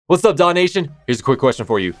What's up, Daw Nation? Here's a quick question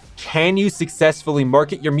for you. Can you successfully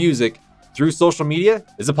market your music through social media?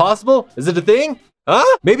 Is it possible? Is it a thing? Huh?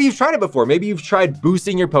 Maybe you've tried it before. Maybe you've tried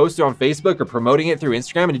boosting your poster on Facebook or promoting it through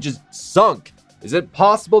Instagram and it just sunk. Is it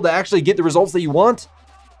possible to actually get the results that you want?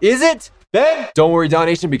 Is it? Then don't worry, Daw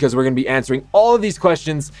Nation, because we're gonna be answering all of these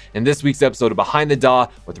questions in this week's episode of Behind the Daw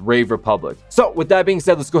with Rave Republic. So with that being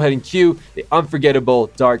said, let's go ahead and cue the unforgettable,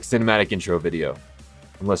 dark, cinematic intro video.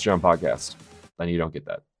 Unless you're on podcast, then you don't get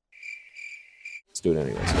that. Let's do it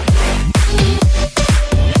anyways.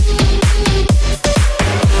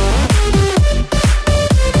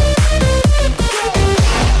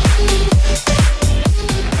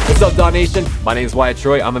 What's up, Daw Nation? My name is Wyatt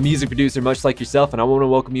Troy. I'm a music producer much like yourself, and I want to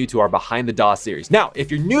welcome you to our Behind the Daw series. Now,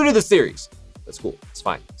 if you're new to the series, that's cool. It's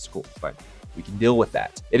fine. It's cool. It's fine. We can deal with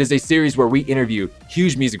that. It is a series where we interview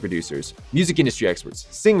huge music producers, music industry experts,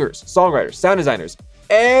 singers, songwriters, sound designers,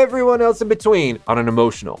 everyone else in between on an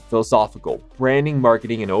emotional, philosophical, branding,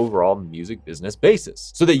 marketing, and overall music business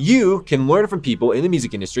basis, so that you can learn from people in the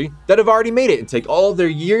music industry that have already made it and take all of their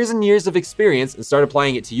years and years of experience and start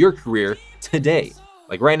applying it to your career today.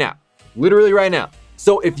 Like right now, literally right now.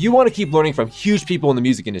 So if you want to keep learning from huge people in the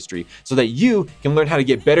music industry so that you can learn how to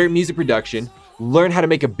get better at music production, learn how to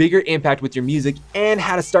make a bigger impact with your music, and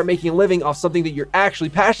how to start making a living off something that you're actually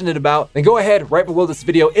passionate about, then go ahead, right below this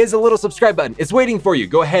video is a little subscribe button. It's waiting for you.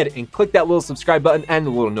 Go ahead and click that little subscribe button and the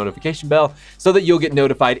little notification bell so that you'll get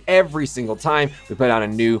notified every single time we put out a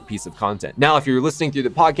new piece of content. Now, if you're listening through the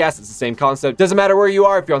podcast, it's the same concept. Doesn't matter where you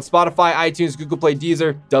are. If you're on Spotify, iTunes, Google Play,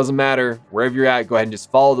 Deezer, doesn't matter. Wherever you're at, go ahead and just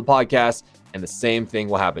follow the podcast and the same thing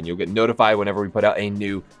will happen. You'll get notified whenever we put out a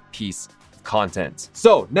new piece of content.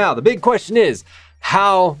 So now the big question is,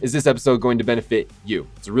 how is this episode going to benefit you?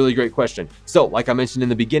 It's a really great question. So like I mentioned in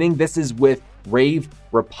the beginning, this is with Rave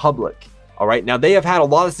Republic. All right, now they have had a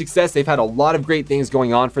lot of success. They've had a lot of great things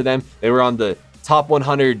going on for them. They were on the top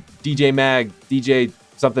 100 DJ Mag, DJ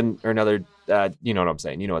something or another, you know what I'm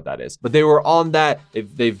saying, you know what that is. But they were on that,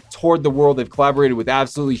 they've toured the world, they've collaborated with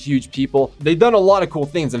absolutely huge people. They've done a lot of cool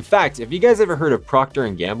things. In fact, have you guys ever heard of Procter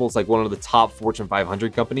 & Gamble? It's like one of the top Fortune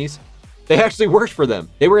 500 companies. They actually worked for them.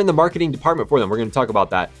 They were in the marketing department for them. We're gonna talk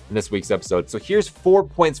about that in this week's episode. So here's 4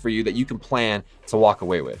 points for you that you can plan to walk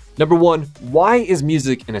away with. Number one, why is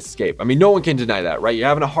music an escape? I mean, no one can deny that, right? You're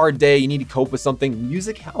having a hard day, you need to cope with something.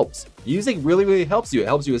 Music helps. Music really, really helps you. It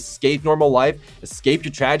helps you escape normal life, escape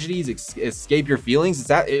your tragedies, escape your feelings.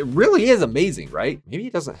 It really is amazing, right? Maybe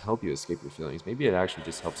it doesn't help you escape your feelings. Maybe it actually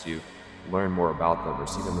just helps you learn more about them or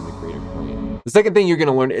see them in the greater plane. The second thing you're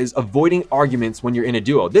gonna learn is avoiding arguments when you're in a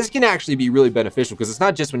duo. This can actually be really beneficial because it's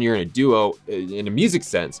not just when you're in a duo in a music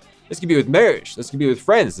sense. This could be with marriage. This could be with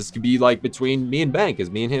friends. This could be like between me and Ben,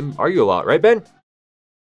 because me and him argue a lot, right, Ben?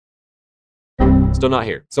 Still not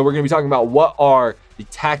here. So we're gonna be talking about what are the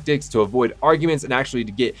tactics to avoid arguments and actually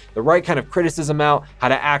to get the right kind of criticism out, how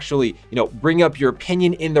to actually, bring up your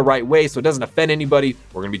opinion in the right way so it doesn't offend anybody.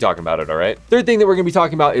 We're gonna be talking about it, all right? Third thing that we're gonna be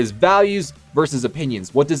talking about is values versus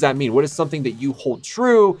opinions. What does that mean? What is something that you hold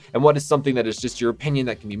true and what is something that is just your opinion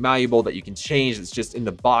that can be malleable, that you can change, that's just in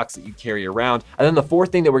the box that you carry around? And then the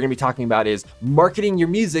fourth thing that we're gonna be talking about is marketing your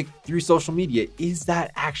music through social media. Is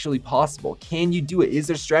that actually possible? Can you do it? Is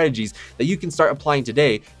there strategies that you can start applying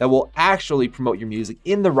today that will actually promote your music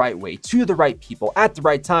in the right way, to the right people, at the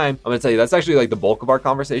right time? I'm gonna tell you, that's actually like the bulk of our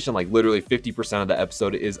conversation. Like literally 50% of the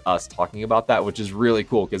episode is us talking about that, which is really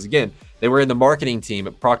cool. Because again, they were in the marketing team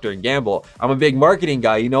at Procter & Gamble. I'm a big marketing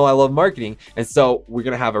guy, I love marketing. And so we're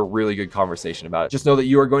gonna have a really good conversation about it. Just know that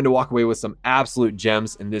you are going to walk away with some absolute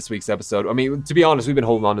gems in this week's episode. I mean, to be honest, we've been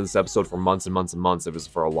holding on to this episode for months and months and months. It was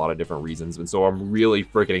for a lot of different reasons. And so I'm really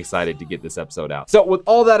freaking excited to get this episode out. So with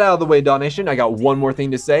all that out of the way, Daw Nation, I got one more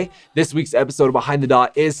thing to say. This week's episode of Behind the Daw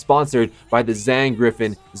is sponsored by the Zan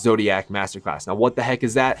Griffin Zodiac Masterclass. Now, what the heck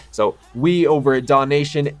is that? So we over at Daw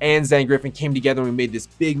Nation and Zan Griffin came together and we made this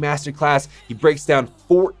big masterclass. He breaks down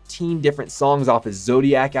 14 different songs off his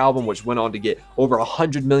Zodiac album, which went on to get over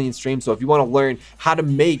 100 million streams. So if you want to learn how to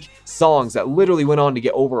make songs that literally went on to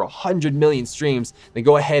get over 100 million streams, then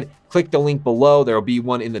go ahead, click the link below. There will be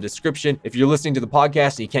one in the description. If you're listening to the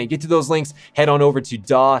podcast and you can't get to those links, head on over to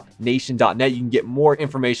dawnation.net. You can get more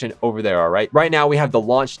information over there, all right? Right now, we have the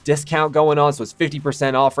launch discount going on, so it's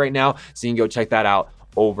 50% off right now. So you can go check that out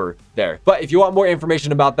over there. But if you want more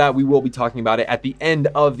information about that, we will be talking about it at the end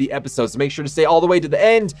of the episode. So make sure to stay all the way to the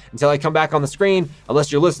end until I come back on the screen,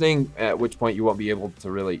 unless you're listening, at which point you won't be able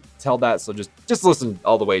to really tell that. So just listen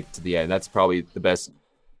all the way to the end. That's probably the best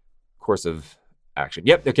course of action.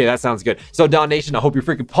 Yep, okay, that sounds good. So DAW Nation, I hope you're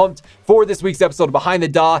freaking pumped for this week's episode of Behind the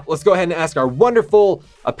DAW. Let's go ahead and ask our wonderful,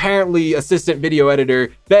 apparently assistant video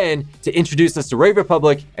editor, Ben, to introduce us to Rave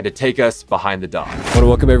Republic and to take us behind the DAW. I want to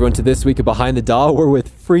welcome everyone to this week of Behind the DAW. We're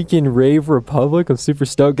with freaking Rave Republic. I'm super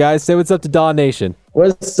stoked, guys. Say what's up to DAW Nation.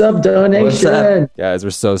 What's up, DAW Nation? What's up? Guys,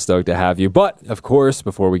 we're so stoked to have you. But, of course,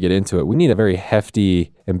 before we get into it, we need a very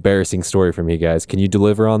hefty, embarrassing story from you guys. Can you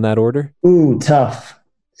deliver on that order? Ooh, tough.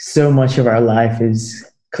 So much of our life is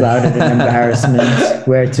clouded in embarrassment.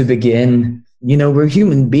 Where to begin? You know, we're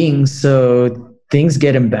human beings, so things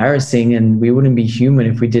get embarrassing, and we wouldn't be human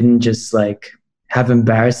if we didn't just like have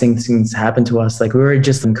embarrassing things happen to us. Like we were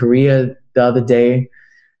just in Korea the other day.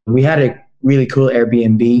 We had a really cool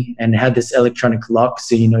Airbnb and had this electronic lock.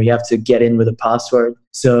 So, you know, you have to get in with a password.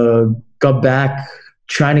 So got back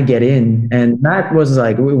trying to get in, and Matt was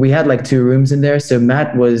like, we had like 2 rooms in there. So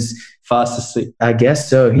Matt was fast asleep. I guess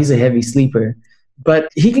so. He's a heavy sleeper, but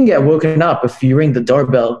he can get woken up if you ring the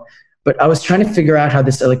doorbell. But I was trying to figure out how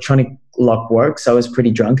this electronic lock works. I was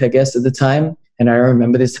pretty drunk, I guess, at the time. And I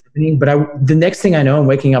remember this happening. But the next thing I know, I'm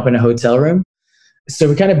waking up in a hotel room. So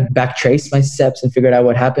we kind of backtraced my steps and figured out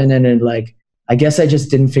what happened. And then like, I guess I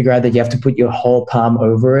just didn't figure out that you have to put your whole palm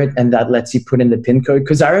over it. And that lets you put in the PIN code.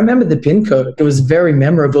 Because I remember the PIN code. It was very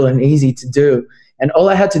memorable and easy to do. And all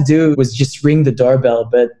I had to do was just ring the doorbell.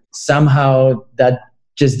 But somehow that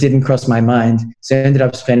just didn't cross my mind. So I ended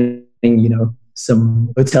up spending, you know,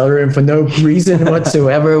 some hotel room for no reason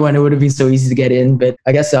whatsoever when it would have been so easy to get in. But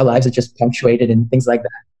I guess our lives are just punctuated and things like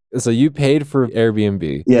that. So you paid for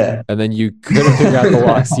Airbnb. Yeah. And then you couldn't figure out the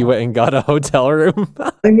locks. You went and got a hotel room.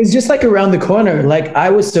 It was just like around the corner. Like I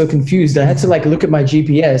was so confused. I had to like look at my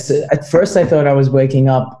GPS. At first I thought I was waking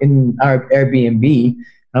up in our Airbnb.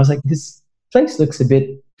 I was like, this place looks a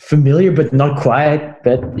bit familiar, but not quite.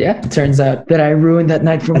 But yeah, it turns out that I ruined that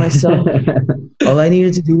night for myself. All I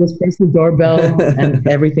needed to do was press the doorbell and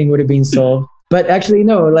everything would have been solved. But actually,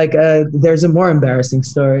 no, like there's a more embarrassing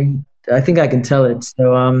story. I think I can tell it.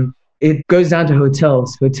 So it goes down to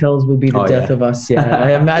hotels. Hotels will be the death of us.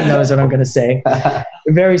 Yeah, Matt knows what I'm going to say.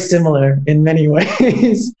 Very similar in many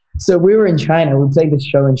ways. So we were in China. We played this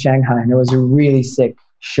show in Shanghai, and it was a really sick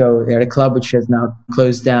show at a club which has now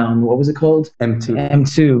closed down. What was it called? M2.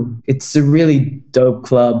 M2. It's a really dope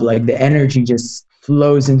club. Like the energy just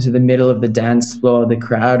flows into the middle of the dance floor. The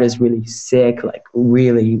crowd is really sick. Like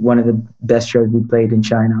really one of the best shows we played in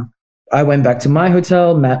China. I went back to my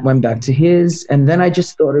hotel. Matt went back to his. And then I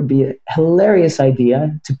just thought it'd be a hilarious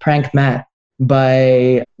idea to prank Matt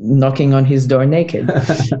by knocking on his door naked.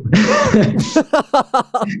 As you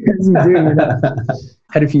do, you know.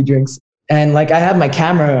 Had a few drinks. And like I had my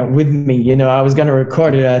camera with me, you know, I was going to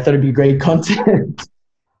record it. I thought it'd be great content.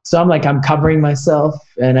 So I'm covering myself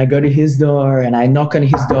and I go to his door and I knock on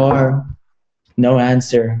his door. No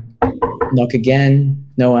answer. Knock again.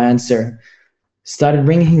 No answer. Started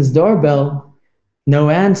ringing his doorbell. No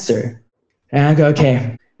answer. And I go,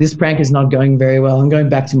 okay, this prank is not going very well. I'm going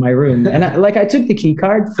back to my room. And I took the key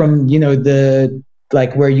card from, you know, the,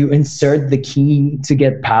 like where you insert the key to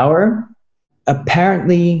get power.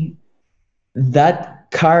 Apparently that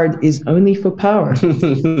card is only for power.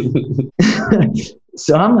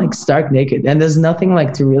 So I'm like stark naked and there's nothing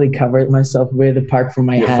like to really cover myself with apart from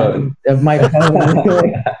my hand of my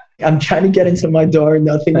phone. I'm trying to get into my door.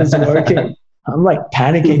 Nothing is working. I'm like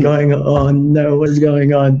panicking going, oh no, what's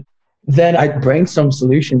going on? Then I brainstormed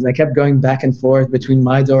solutions. I kept going back and forth between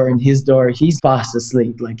my door and his door. He's fast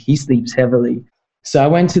asleep. Like he sleeps heavily. So I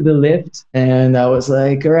went to the lift and I was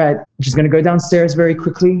like, all right, just going to go downstairs very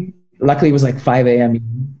quickly. Luckily it was like 5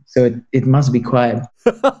 a.m. So it must be quiet.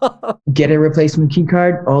 Get a replacement key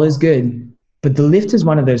card. All is good. But the lift is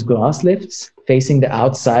one of those glass lifts facing the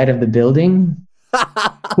outside of the building.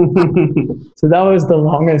 So that was the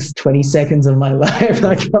longest 20 seconds of my life,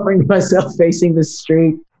 like covering myself facing the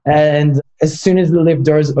street. And as soon as the lift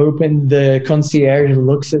doors open, the concierge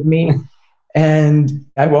looks at me and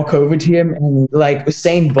I walk over to him and like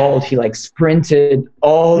Usain Bolt, he like sprinted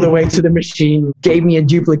all the way to the machine, gave me a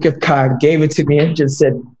duplicate card, gave it to me and just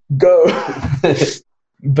said, go.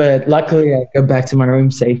 But luckily I got back to my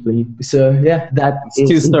room safely. So yeah, that's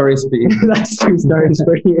 2 stories for you. That's 2 stories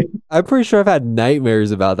for you. I'm pretty sure I've had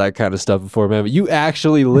nightmares about that kind of stuff before, man, but you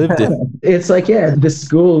actually lived it. It's like, yeah, the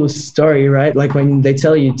school story, right? Like when they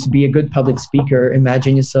tell you to be a good public speaker,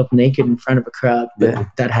 imagine yourself naked in front of a crowd. But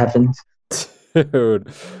that happened.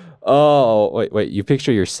 Dude. Oh, wait. You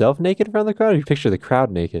picture yourself naked in front of the crowd or you picture the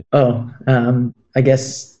crowd naked? Oh, I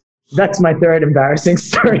guess that's my third embarrassing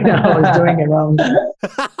story now. I was doing it wrong.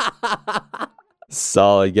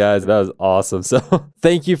 Solid, guys. That was awesome. So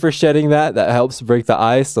thank you for shedding that. That helps break the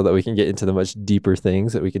ice so that we can get into the much deeper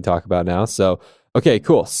things that we can talk about now. So, okay,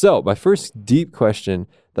 cool. So my first deep question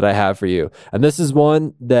that I have for you, and this is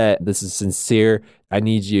one that this is sincere. I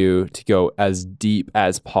need you to go as deep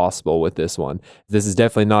as possible with this one. This is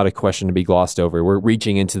definitely not a question to be glossed over. We're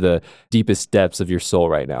reaching into the deepest depths of your soul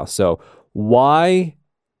right now. So why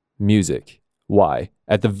music? Why?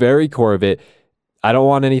 At the very core of it, I don't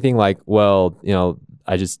want anything like, well,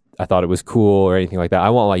 I thought it was cool or anything like that.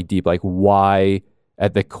 I want like deep, like why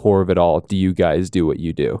at the core of it all do you guys do what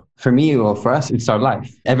you do? For me, or for us, it's our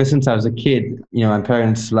life. Ever since I was a kid, my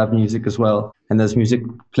parents love music as well. And there's music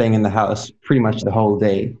playing in the house pretty much the whole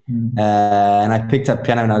day. And I picked up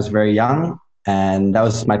piano when I was very young. And that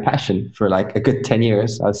was my passion for like a good 10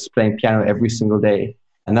 years. I was playing piano every single day.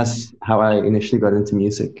 And that's how I initially got into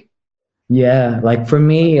music. Yeah, like for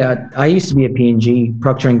me, I used to be at P&G,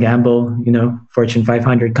 Procter & Gamble, Fortune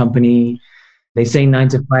 500 company. They say 9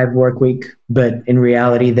 to 5 work week, but in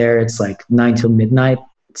reality there it's like 9 till midnight,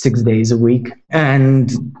 6 days a week. And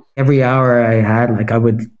every hour I had, like I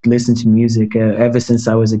would listen to music ever since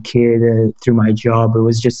I was a kid through my job. It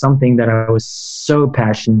was just something that I was so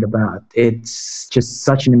passionate about. It's just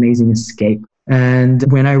such an amazing escape. And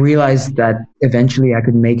when I realized that eventually I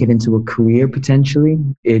could make it into a career potentially,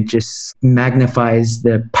 it just magnifies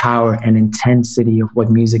the power and intensity of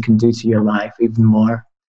what music can do to your life even more.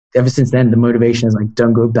 Ever since then, the motivation is like,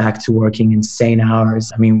 don't go back to working insane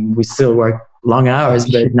hours. I mean, we still work long hours,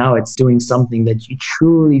 but now it's doing something that you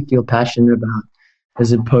truly feel passionate about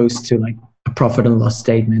as opposed to like a profit and loss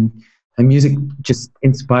statement. And music just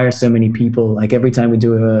inspires so many people. Like every time we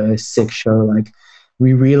do a sick show, like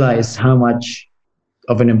we realize how much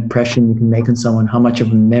of an impression you can make on someone, how much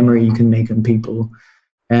of a memory you can make on people.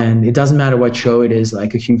 And it doesn't matter what show it is,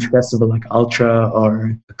 like a huge festival like Ultra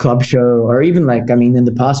or a club show, or even in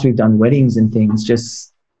the past we've done weddings and things,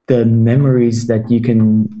 just the memories that you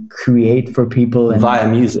can create for people. And via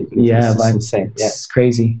music. It's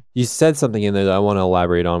crazy. You said something in there that I want to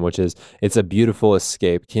elaborate on, which is it's a beautiful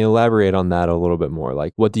escape. Can you elaborate on that a little bit more?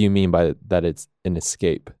 Like, what do you mean by that it's an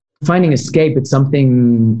escape? Finding escape, it's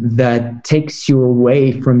something that takes you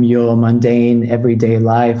away from your mundane everyday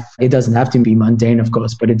life. It doesn't have to be mundane, of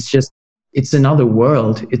course, but it's another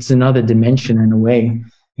world. It's another dimension in a way.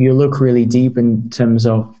 You look really deep in terms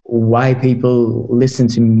of why people listen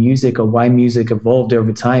to music or why music evolved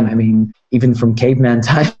over time. I mean, even from caveman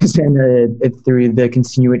times and through the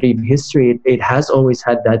continuity of history, it has always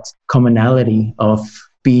had that commonality of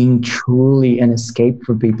being truly an escape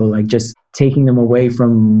for people, like just taking them away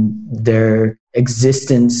from their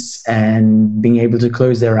existence and being able to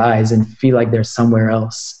close their eyes and feel like they're somewhere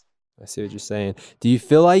else. I see what you're saying. Do you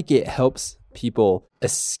feel like it helps people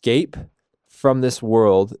escape from this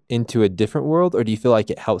world into a different world, or do you feel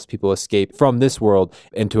like it helps people escape from this world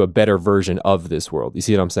into a better version of this world? You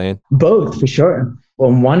see what I'm saying? Both, for sure.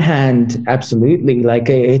 On one hand, absolutely. Like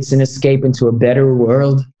it's an escape into a better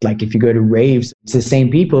world. Like if you go to raves, it's the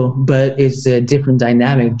same people, but it's a different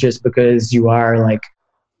dynamic just because you are like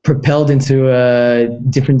propelled into a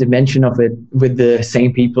different dimension of it with the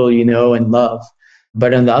same people you know and love.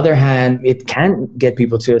 But on the other hand, it can get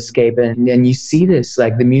people to escape. And you see this,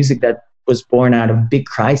 like the music that was born out of big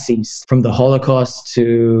crises, from the Holocaust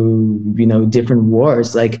to, different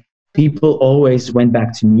wars. Like people always went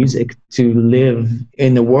back to music to live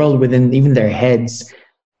in the world within even their heads.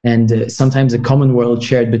 And sometimes a common world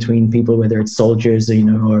shared between people, whether it's soldiers,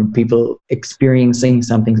 or people experiencing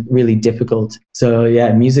something really difficult. So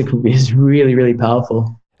yeah, music is really, really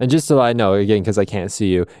powerful. And just so I know, again, because I can't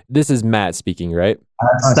see you, this is Matt speaking, right?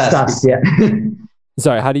 Stas, yeah.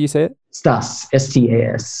 Sorry, how do you say it? Stas,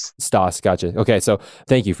 S-T-A-S. Stas, gotcha. Okay, so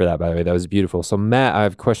thank you for that, by the way. That was beautiful. So Matt, I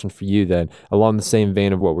have a question for you then, along the same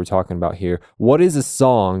vein of what we're talking about here. What is a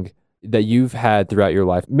song that you've had throughout your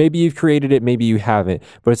life? Maybe you've created it, maybe you haven't,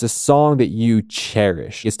 but it's a song that you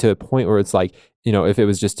cherish. It's to a point where it's like, if it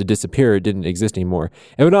was just to disappear, it didn't exist anymore.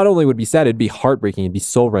 And it not only would be sad, it'd be heartbreaking, it'd be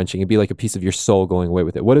soul-wrenching, it'd be like a piece of your soul going away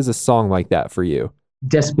with it. What is a song like that for you?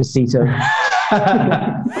 Despacito.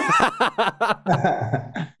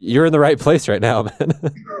 You're in the right place right now,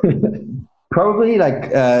 man. Probably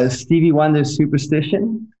like Stevie Wonder's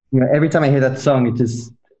Superstition. Every time I hear that song, it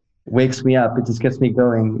just wakes me up. It just gets me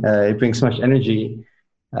going. It brings so much energy.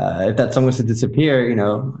 If that song was to disappear,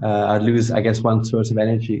 I'd lose, I guess, one source of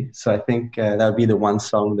energy. So I think that would be the one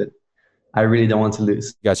song that I really don't want to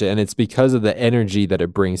lose. Gotcha. And it's because of the energy that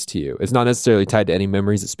it brings to you. It's not necessarily tied to any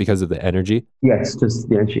memories. It's because of the energy. Yes, just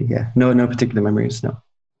the energy. Yeah. No particular memories. No.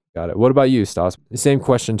 Got it. What about you, Stas? The same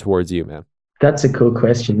question towards you, man. That's a cool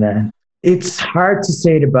question, man. It's hard to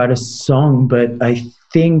say it about a song, but I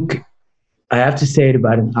think I have to say it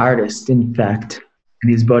about an artist, in fact,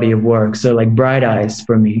 and his body of work. So like Bright Eyes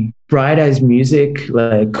for me. Bright Eyes music,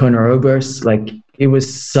 like Conor Oberst, like it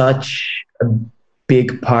was such a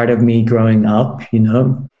big part of me growing up, you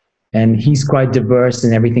know? And he's quite diverse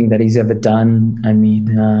in everything that he's ever done. I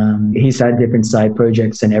mean, he's had different side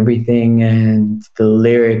projects and everything, and the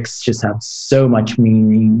lyrics just have so much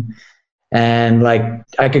meaning. And like,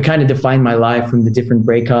 I could kind of define my life from the different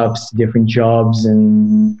breakups, different jobs,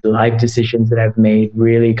 and life decisions that I've made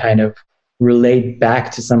really kind of relate back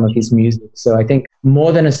to some of his music. So I think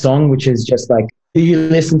more than a song, which is just like, you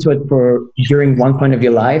listen to it for during one point of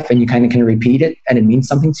your life and you kind of can repeat it and it means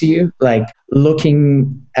something to you. Like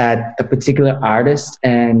looking at a particular artist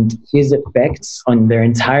and his effects on their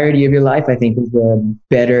entirety of your life, I think is a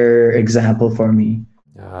better example for me.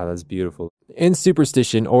 Ah, that's beautiful. In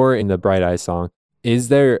Superstition or in the Bright Eyes song, is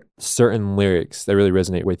there certain lyrics that really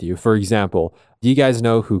resonate with you? For example, do you guys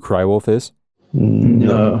know who Crywolf is?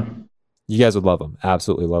 No. You guys would love him.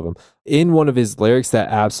 Absolutely love him. In one of his lyrics that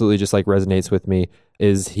absolutely just like resonates with me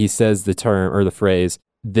is he says the term or the phrase,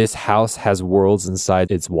 "This house has worlds inside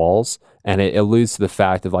its walls." And it alludes to the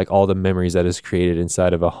fact of like all the memories that is created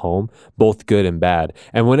inside of a home, both good and bad.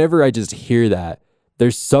 And whenever I just hear that,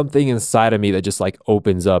 there's something inside of me that just like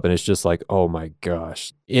opens up and it's just like, oh my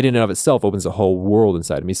gosh, it in and of itself opens a whole world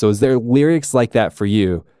inside of me. So is there lyrics like that for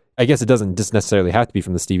you? I guess it doesn't just necessarily have to be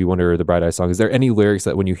from the Stevie Wonder or the Bright Eyes song. Is there any lyrics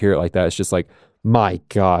that when you hear it like that, it's just like, my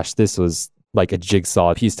gosh, this was like a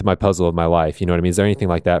jigsaw piece to my puzzle of my life. You know what I mean? Is there anything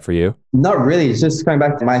like that for you? Not really. It's just going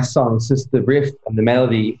back to my song. It's just the riff and the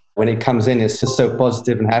melody. When it comes in, it's just so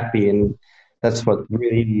positive and happy. And that's what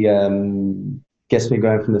really gets me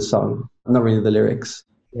going from the song. Not really the lyrics.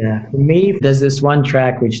 Yeah, for me, there's this one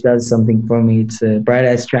track which does something for me. It's a Bright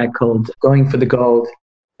Eyes track called Going for the Gold.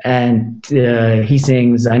 And he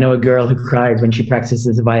sings, "I know a girl who cries when she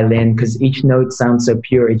practices the violin because each note sounds so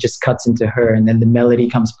pure, it just cuts into her. And then the melody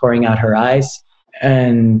comes pouring out her eyes."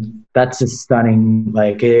 And that's just stunning.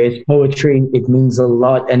 Like, it's poetry. It means a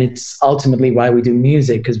lot. And it's ultimately why we do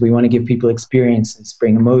music, because we want to give people experiences,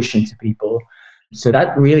 bring emotion to people. So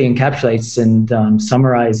that really encapsulates and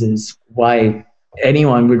summarizes why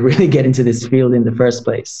anyone would really get into this field in the first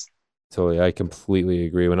place. Totally. I completely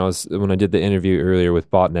agree. When I did the interview earlier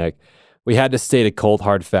with Botnek, we had to state a cold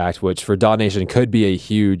hard fact, which for Dot Nation could be a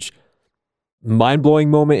huge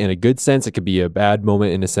mind-blowing moment in a good sense. It could be a bad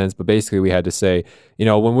moment in a sense, but basically we had to say, you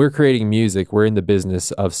know, when we're creating music, we're in the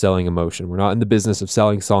business of selling emotion. We're not in the business of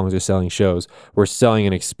selling songs or selling shows. We're selling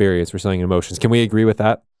an experience. We're selling emotions. Can we agree with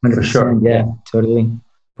that? 100%. Sure. Yeah, totally.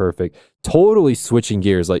 Perfect. Totally switching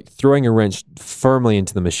gears, like throwing a wrench firmly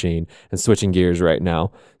into the machine and switching gears right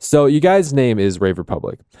now. So you guys' name is Rave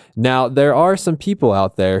Republic. Now, there are some people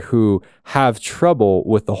out there who have trouble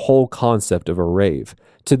with the whole concept of a rave.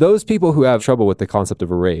 To those people who have trouble with the concept of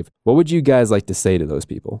a rave, what would you guys like to say to those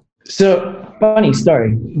people? So, funny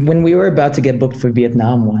story. When we were about to get booked for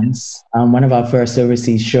Vietnam once, one of our first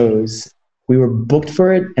overseas shows, we were booked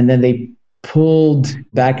for it, and then they pulled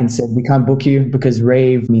back and said, "We can't book you because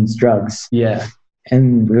rave means drugs." Yeah.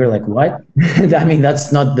 And we were like, what? I mean,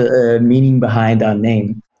 that's not the meaning behind our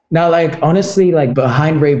name. Now, like, honestly, like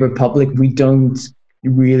behind Rave Republic, we don't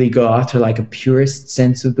really go after like a purist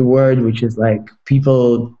sense of the word, which is like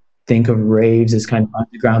people think of raves as kind of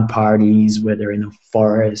underground parties, whether in a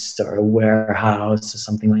forest or a warehouse or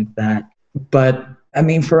something like that. But I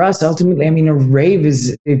mean, for us, ultimately, I mean, a rave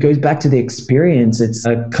it goes back to the experience. It's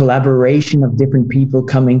a collaboration of different people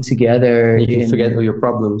coming together. You can forget all your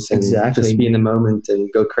problems and just be in the moment and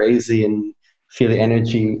go crazy and feel the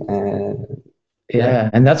energy. Yeah,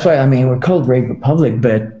 and that's why, I mean, we're called Rave Republic,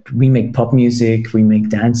 but we make pop music, we make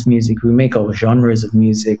dance music, we make all genres of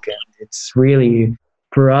music. And it's really,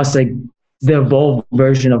 for us, like, the evolved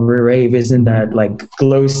version of a rave isn't that like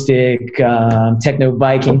glow stick, techno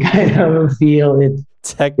Viking kind of feel.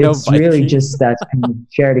 It's really just that kind of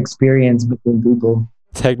shared experience between people.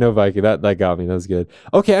 Techno Viking, that got me. That was good.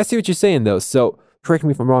 Okay, I see what you're saying though. So correct me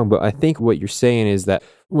if I'm wrong, but I think what you're saying is that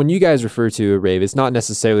when you guys refer to a rave, it's not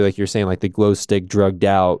necessarily like you're saying like the glow stick, drugged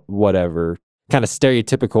out, whatever, kind of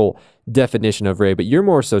stereotypical definition of rave, but you're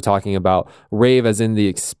more so talking about rave as in the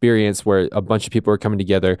experience where a bunch of people are coming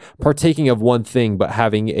together, partaking of one thing, but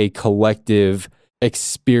having a collective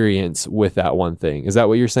experience with that one thing. Is that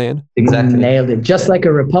what you're saying? Exactly. Nailed it. Just like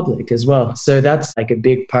a republic as well. So that's like a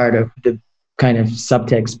big part of the kind of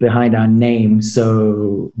subtext behind our name.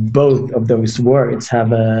 So both of those words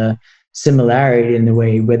have a similarity in the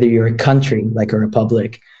way, whether you're a country like a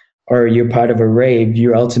republic or you're part of a rave,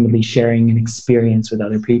 you're ultimately sharing an experience with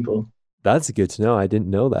other people. That's good to know. I didn't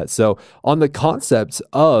know that. So on the concept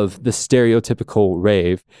of the stereotypical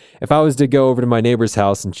rave, if I was to go over to my neighbor's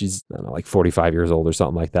house and she's, I don't know, like 45 years old or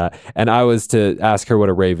something like that, and I was to ask her what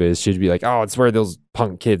a rave is, she'd be like, oh, it's where those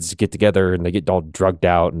punk kids get together and they get all drugged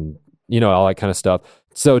out and, you know, all that kind of stuff.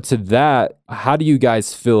 So to that, how do you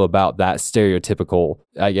guys feel about that stereotypical,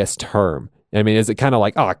 I guess, term? I mean, is it kind of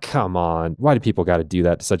like, oh, come on, why do people got to do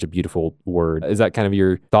that to such a beautiful word? Is that kind of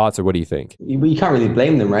your thoughts, or what do you think? You can't really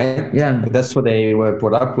blame them, right? Yeah. Like, that's what they were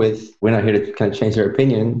brought up with. We're not here to kind of change their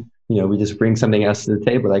opinion. You know, we just bring something else to the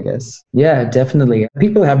table, I guess. Yeah, definitely.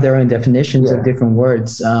 People have their own definitions of different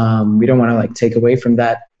words. We don't want to like take away from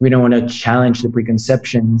that. We don't want to challenge the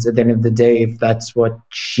preconceptions. At the end of the day, if that's what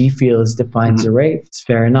she feels defines a rave, it's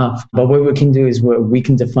fair enough. But what we can do is we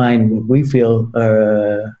can define what we feel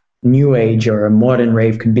new age or a modern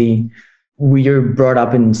rave can be. We are brought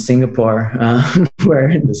up in Singapore,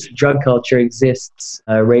 where this drug culture exists.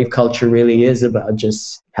 Rave culture really is about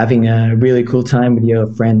just having a really cool time with your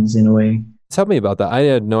friends in a way. Tell me about that. I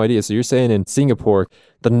had no idea. So you're saying in Singapore,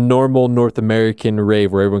 the normal North American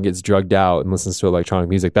rave where everyone gets drugged out and listens to electronic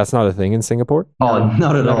music, that's not a thing in Singapore? Oh,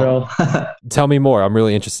 not at all. Tell me more. I'm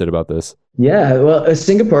really interested about this. Yeah, well,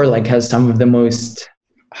 Singapore like has some of the most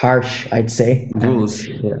harsh, I'd say, rules,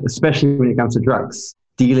 especially when it comes to drugs.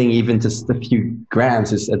 Dealing even just a few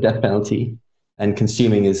grams is a death penalty, and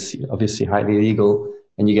consuming is obviously highly illegal,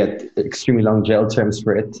 and you get extremely long jail terms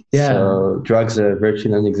for it. Yeah. So drugs are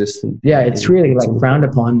virtually non-existent. Yeah, it's really like frowned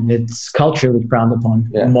upon. It's culturally frowned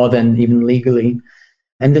upon more than even legally.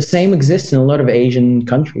 And the same exists in a lot of Asian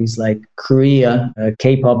countries, like Korea. A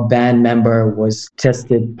K-pop band member was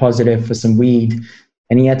tested positive for some weed,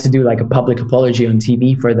 and he had to do like a public apology on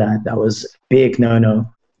TV for that. That was a big no-no.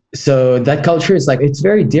 So that culture is like, it's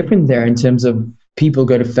very different there in terms of people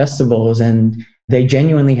go to festivals and they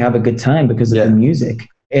genuinely have a good time because of the music.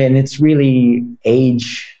 And it's really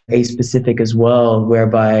age specific as well,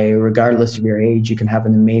 whereby regardless of your age, you can have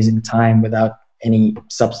an amazing time without any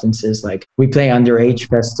substances. Like we play underage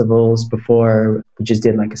festivals before. We just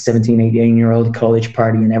did like a 17, 18-year-old college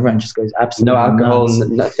party and everyone just goes absolutely no alcohol,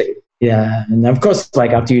 nuts. nothing. Yeah, and of course, like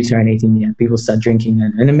after you turn 18, people start drinking.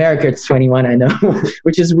 And in America, it's 21, I know,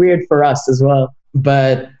 which is weird for us as well.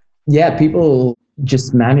 But yeah, people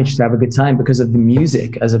just manage to have a good time because of the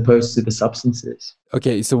music as opposed to the substances.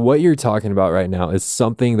 Okay, so what you're talking about right now is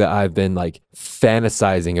something that I've been like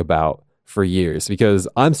fantasizing about for years, because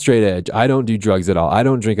I'm straight edge. I don't do drugs at all. I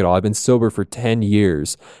don't drink at all. I've been sober for 10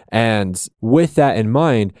 years. And with that in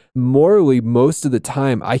mind, morally, most of the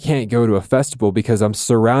time, I can't go to a festival because I'm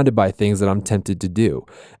surrounded by things that I'm tempted to do.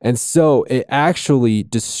 And so it actually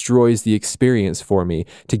destroys the experience for me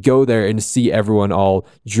to go there and see everyone all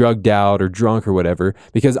drugged out or drunk or whatever,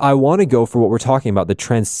 because I want to go for what we're talking about, the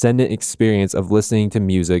transcendent experience of listening to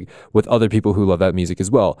music with other people who love that music as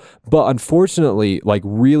well. But unfortunately, like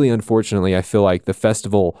really unfortunately, I feel like the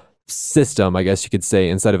festival system, I guess you could say,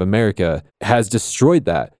 inside of America has destroyed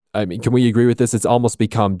that. I mean, can we agree with this? It's almost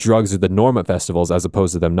become drugs are the norm at festivals as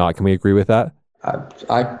opposed to them not. Can we agree with that?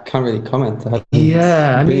 I can't really comment. I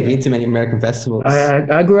mean, been to many American festivals.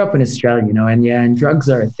 I grew up in Australia, and drugs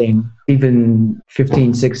are a thing. Even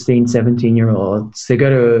 15, 16, 17-year-olds, they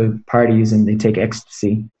go to parties and they take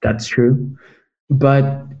ecstasy. That's true.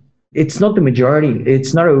 But it's not the majority.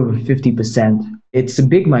 It's not over 50%. It's a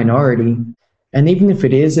big minority. And even if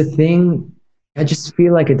it is a thing, I just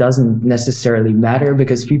feel like it doesn't necessarily matter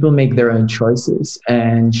because people make their own choices.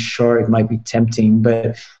 And sure, it might be tempting,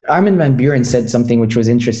 but Armin van Buuren said something which was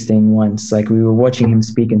interesting once. Like we were watching him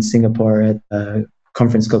speak in Singapore at a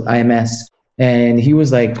conference called IMS. And he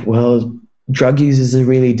was like, well, drug users are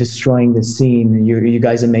really destroying the scene. You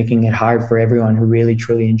guys are making it hard for everyone who really,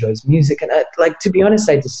 truly enjoys music. And to be honest,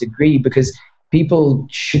 I disagree because people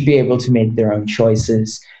should be able to make their own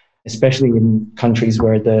choices, especially in countries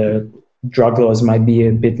where the drug laws might be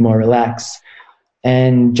a bit more relaxed.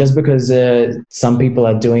 And just because some people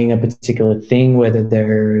are doing a particular thing, whether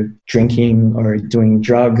they're drinking or doing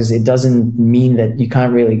drugs, it doesn't mean that you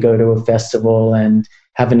can't really go to a festival and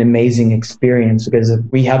have an amazing experience, because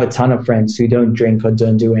we have a ton of friends who don't drink or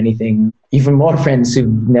don't do anything, even more friends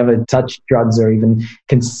who've never touched drugs or even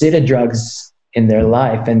considered drugs in their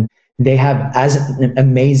life. And they have as an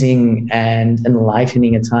amazing and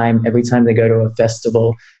enlightening a time every time they go to a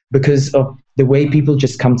festival because of the way people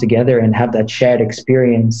just come together and have that shared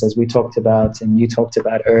experience, as we talked about and you talked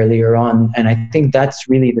about earlier on. And I think that's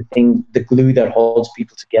really the thing, the glue that holds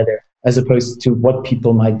people together, as opposed to what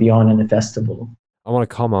people might be on in a festival. I want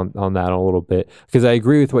to comment on that a little bit because I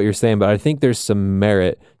agree with what you're saying, but I think there's some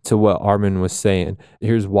merit to what Armin was saying.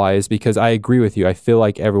 Here's why, is because I agree with you. I feel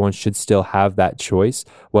like everyone should still have that choice,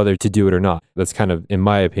 whether to do it or not. That's kind of, in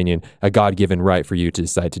my opinion, a God-given right for you to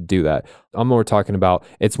decide to do that. I'm more talking about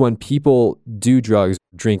it's when people do drugs,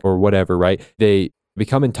 drink or whatever, right? They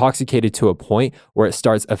become intoxicated to a point where it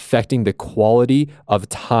starts affecting the quality of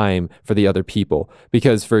time for the other people.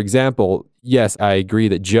 Because, for example, yes, I agree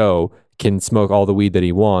that Joe can smoke all the weed that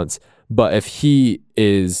he wants, but if he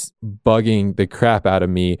is bugging the crap out of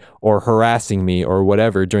me or harassing me or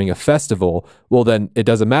whatever during a festival, well, then it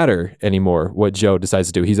doesn't matter anymore what Joe decides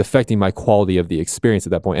to do. He's affecting my quality of the experience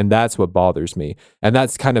at that point, and that's what bothers me. And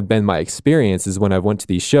that's kind of been my experience, is when I went to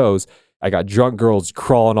these shows, I got drunk girls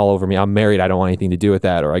crawling all over me. I'm married. I don't want anything to do with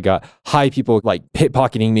that. Or I got high people like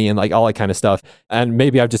pickpocketing me and like all that kind of stuff. And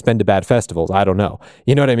maybe I've just been to bad festivals. I don't know.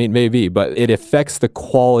 You know what I mean? Maybe, but it affects the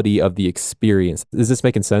quality of the experience. Is this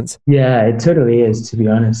making sense? Yeah, it totally is, to be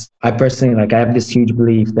honest. I personally, I have this huge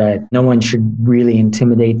belief that no one should really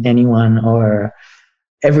intimidate anyone, or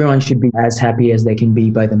everyone should be as happy as they can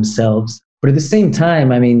be by themselves. But at the same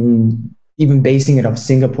time, I mean, even basing it off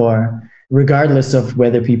Singapore, regardless of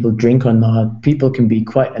whether people drink or not, people can be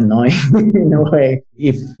quite annoying in a way.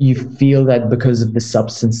 If you feel that because of the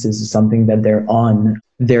substances or something that they're on,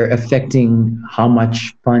 they're affecting how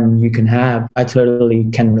much fun you can have. I totally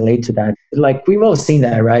can relate to that. Like, we've all seen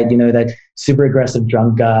that, right? You know, that super aggressive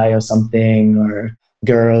drunk guy or something, or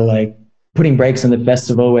girl, like putting brakes on the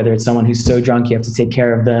festival, whether it's someone who's so drunk you have to take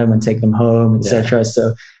care of them and take them home, etc. Yeah.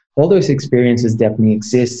 So all those experiences definitely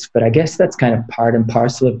exist, but I guess that's kind of part and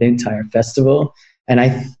parcel of the entire festival. And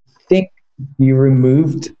I think you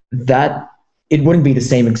removed that, it wouldn't be the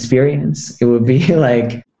same experience. It would be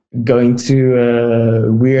like going to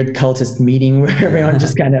a weird cultist meeting where everyone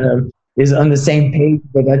just kind of is on the same page,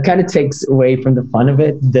 but that kind of takes away from the fun of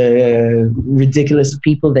it, the ridiculous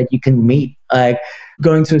people that you can meet. Like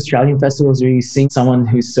going to Australian festivals where you see someone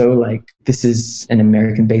who's so like, this is an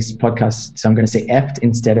American-based podcast, so I'm going to say effed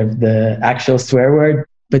instead of the actual swear word,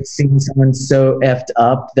 but seeing someone so effed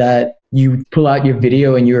up that you pull out your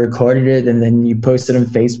video and you recorded it and then you post it on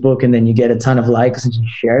Facebook and then you get a ton of likes and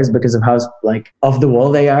shares because of how like off the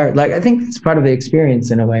wall they are. Like, I think it's part of the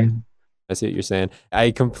experience in a way. I see what you're saying.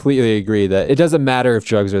 I completely agree that it doesn't matter if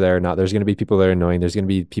drugs are there or not. There's going to be people that are annoying. There's going to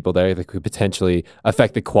be people there that could potentially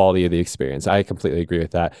affect the quality of the experience. I completely agree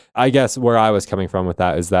with that. I guess where I was coming from with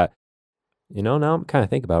that is that, you know, now I'm kind of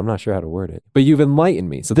thinking about it. I'm not sure how to word it. But you've enlightened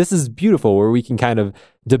me. So this is beautiful where we can kind of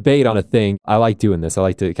debate on a thing. I like doing this. I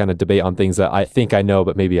like to kind of debate on things that I think I know,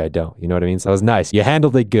 but maybe I don't. You know what I mean? So it was nice. You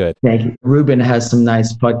handled it good. Thank you. Ruben has some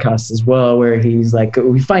nice podcasts as well where he's like,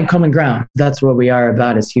 we find common ground. That's what we are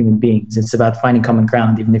about as human beings. It's about finding common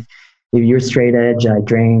ground. Even if you're straight edge, I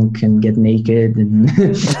drink and get naked and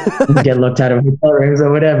get locked out of hotel rooms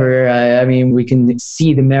or whatever. I mean, we can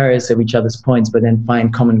see the merits of each other's points, but then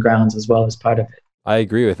find common grounds as well as part of it. I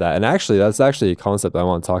agree with that. And actually, that's actually a concept I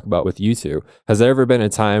want to talk about with you two. Has there ever been a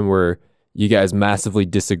time where you guys massively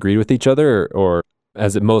disagreed with each other, or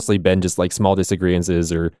has it mostly been just like small disagreements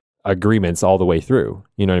or agreements all the way through?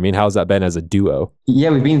 You know what I mean? How's that been as a duo?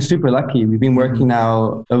 Yeah, we've been super lucky. We've been working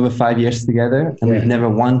now over 5 years together, and we've never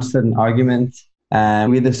once had an argument. We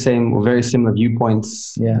have the same or very similar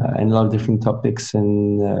viewpoints in a lot of different topics,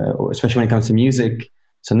 and especially when it comes to music.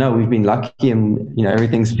 So no, we've been lucky, and you know,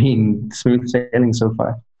 everything's been smooth sailing so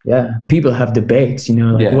far. Yeah, people have debates, you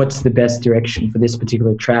know, like what's the best direction for this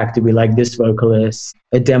particular track? Do we like this vocalist?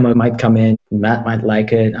 A demo might come in, Matt might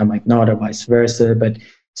like it, I might not, or vice versa, but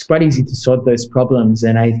it's quite easy to sort those problems.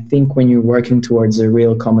 And I think when you're working towards a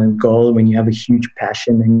real common goal, when you have a huge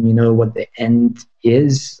passion and you know what the end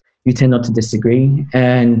is, you tend not to disagree.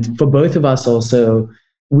 And for both of us also,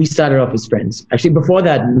 we started off as friends. Actually, before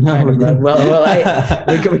that,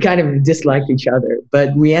 we kind of disliked each other,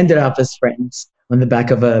 but we ended up as friends on the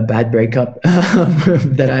back of a bad breakup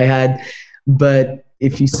that I had. But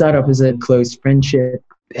if you start off as a close friendship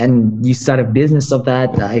and you start a business of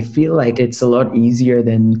that, I feel like it's a lot easier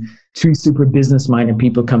than two super business-minded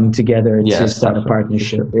people coming together to start a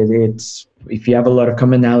partnership. It's if you have a lot of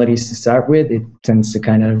commonalities to start with, it tends to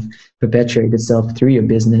kind of perpetuate itself through your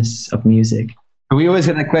business of music. We always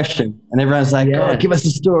get that question, and everyone's like, "Oh, give us a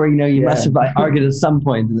story." You know, you must have argued at some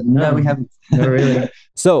point. No, we haven't. Not really.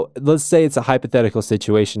 So let's say it's a hypothetical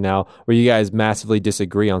situation now where you guys massively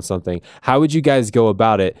disagree on something. How would you guys go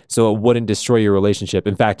about it so it wouldn't destroy your relationship?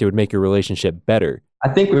 In fact, it would make your relationship better. I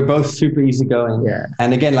think we're both super easygoing. Yeah.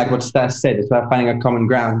 And again, like what Stas said, it's about finding a common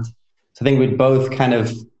ground. So I think we'd both kind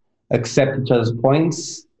of accept each other's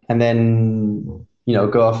points and then, you know,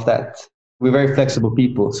 go off that. We're very flexible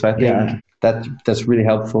people. So I think that's really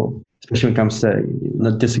helpful, especially when it comes to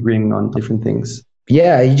not disagreeing on different things.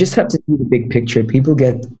 Yeah, you just have to see the big picture. People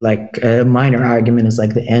get like a minor argument is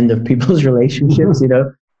like the end of people's relationships, you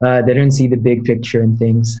know? They don't see the big picture and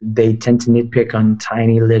things. They tend to nitpick on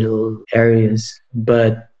tiny little areas,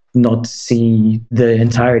 but not see the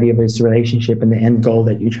entirety of this relationship and the end goal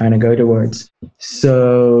that you're trying to go towards.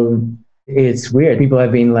 So it's weird. People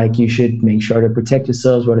have been like, you should make sure to protect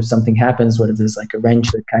yourselves. What if something happens? What if there's like a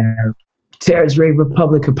wrench that kind of tears Rave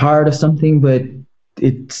Republic apart or something? But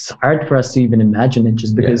it's hard for us to even imagine it,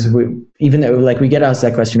 just because even though like we get asked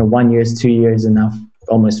that question of 1 year, 2 years, and now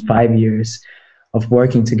almost 5 years of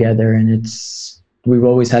working together, and we've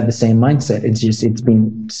always had the same mindset. It's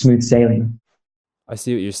been smooth sailing. I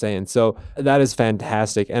see what you're saying. So that is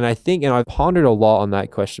fantastic. And I think, and I've pondered a lot on that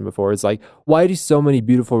question before. It's like, why do so many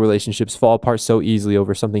beautiful relationships fall apart so easily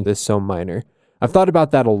over something that's so minor? I've thought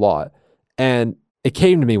about that a lot. And it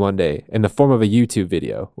came to me one day in the form of a YouTube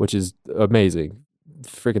video, which is amazing.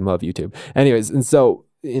 Freaking love YouTube. Anyways, and so,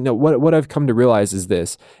 you know, what I've come to realize is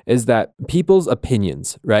that people's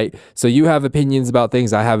opinions, right? So you have opinions about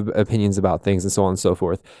things, I have opinions about things, and so on and so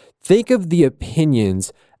forth. Think of the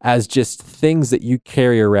opinions as just things that you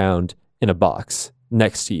carry around in a box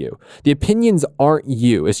next to you. The opinions aren't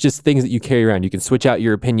you. It's just things that you carry around. You can switch out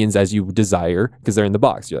your opinions as you desire because they're in the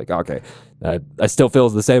box. You're like, okay, I still feel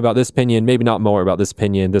the same about this opinion, maybe not more about this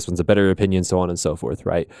opinion. This one's a better opinion, so on and so forth,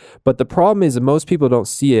 right? But the problem is that most people don't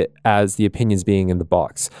see it as the opinions being in the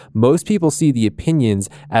box. Most people see the opinions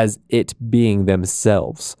as it being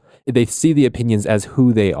themselves. They see the opinions as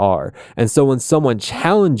who they are. And so when someone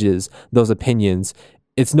challenges those opinions,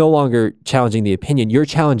 it's no longer challenging the opinion. You're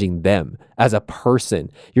challenging them as a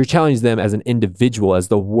person. You're challenging them as an individual, as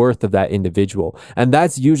the worth of that individual. And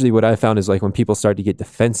that's usually what I found is like when people start to get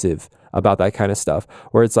defensive about that kind of stuff,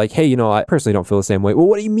 where it's like, hey, you know, I personally don't feel the same way. Well,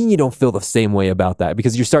 what do you mean you don't feel the same way about that?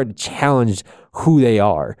 Because you're starting to challenge who they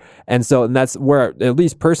are. And that's where, at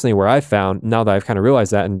least personally, where I found, now that I've kind of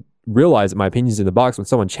realized that and realized that my opinion's in the box, when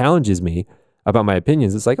someone challenges me about my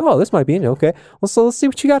opinions, it's like, oh, this might be okay. Well, so let's see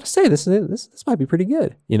what you got to say. This might be pretty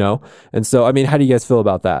good, you know? And so, I mean, how do you guys feel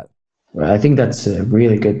about that? Well, I think that's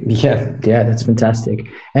really good. Yeah, that's fantastic.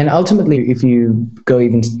 And ultimately, if you go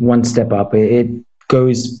even one step up, it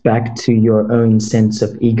goes back to your own sense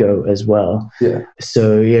of ego as well. Yeah.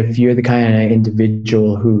 So if you're the kind of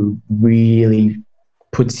individual who really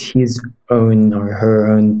puts his own or her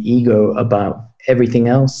own ego about everything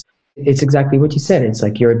else, it's exactly what you said. It's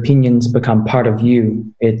like your opinions become part of you.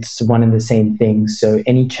 It's one and the same thing. So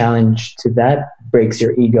any challenge to that breaks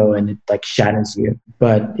your ego and it like shatters you.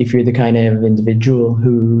 But if you're the kind of individual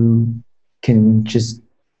who can just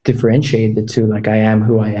differentiate the two, like I am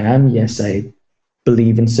who I am. Yes, I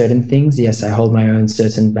believe in certain things. Yes, I hold my own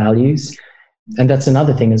certain values. And that's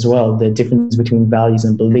another thing as well, the difference between values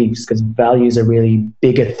and beliefs, because values are really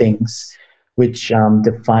bigger things which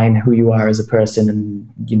define who you are as a person and,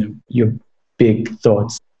 you know, your big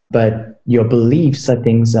thoughts. But your beliefs are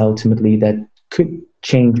things ultimately that could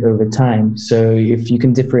change over time. So if you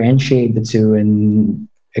can differentiate the two and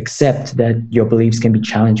accept that your beliefs can be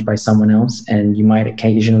challenged by someone else, and you might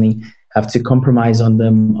occasionally have to compromise on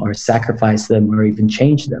them or sacrifice them or even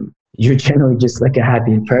change them, you're generally just like a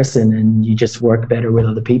happier person and you just work better with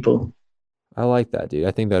other people. I like that, dude.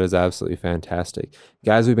 I think that is absolutely fantastic.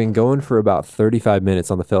 Guys, we've been going for about 35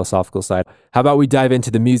 minutes on the philosophical side. How about we dive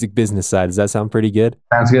into the music business side? Does that sound pretty good?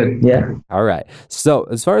 Sounds good. Yeah. All right. So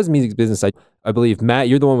as far as music business side, I believe, Matt,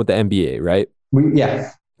 you're the one with the MBA, right?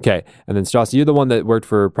 Yeah. Okay. And then Strauss, you're the one that worked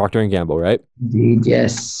for Procter & Gamble, right? Indeed,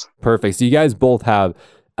 yes. Perfect. So you guys both have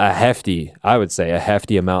a hefty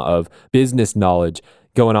amount of business knowledge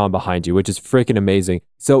going on behind you, which is freaking amazing.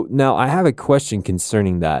 So now I have a question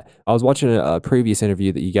concerning that. I was watching a previous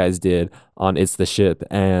interview that you guys did on It's the Ship,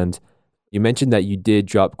 and you mentioned that you did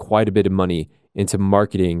drop quite a bit of money into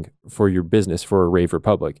marketing for your business for Rave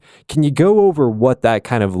Republic. Can you go over what that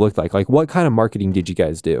kind of looked like? Like, what kind of marketing did you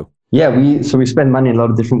guys do? Yeah, we spend money in a lot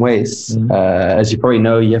of different ways. Mm-hmm. As you probably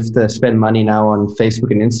know, you have to spend money now on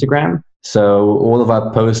Facebook and Instagram. So all of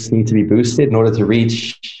our posts need to be boosted in order to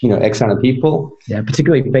reach, X amount of people. Yeah,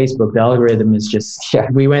 particularly Facebook. The algorithm is just,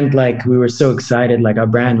 we were so excited. Like our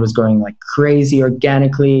brand was going like crazy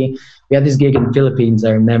organically. We had this gig in the Philippines,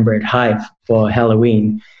 I remember, at Hive for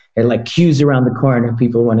Halloween. It like queues around the corner.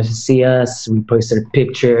 People wanted to see us. We posted a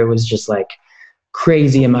picture. It was just like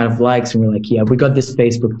crazy amount of likes. And we're like, yeah, we got this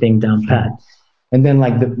Facebook thing down pat. And then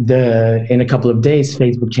like in a couple of days,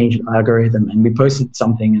 Facebook changed the algorithm and we posted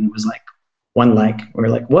something and it was like 1 like. We're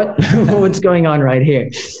like, what? What's going on right here?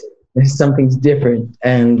 Something's different.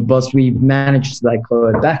 And whilst we managed to like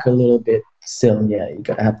go back a little bit, still, yeah, you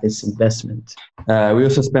gotta have this investment. We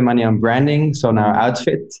also spend money on branding, so on our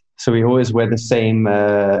outfit. So we always wear the same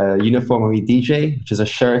uniform when we DJ, which is a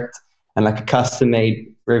shirt and like a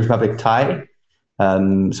custom-made Rave Republic tie.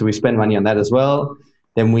 So we spend money on that as well.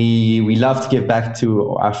 Then we love to give back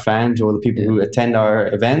to our fans or the people who attend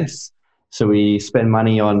our events. So we spend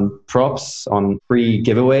money on props, on free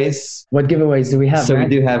giveaways. What giveaways do we have? So we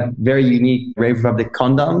do have very unique Rave Republic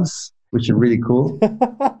condoms, which are really cool.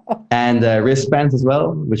 And wristbands as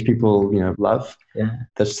well, which people, love. Yeah.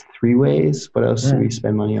 There's 3 ways. What else do we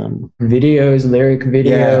spend money on? Videos, lyric videos.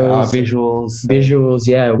 Yeah, our visuals. Visuals,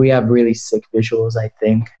 yeah. We have really sick visuals, I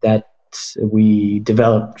think, that we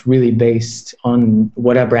developed really based on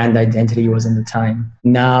what our brand identity was in the time.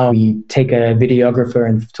 Now we take a videographer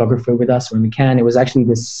and photographer with us when we can. It was actually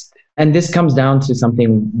this, and this comes down to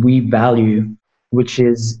something we value, which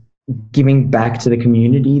is giving back to the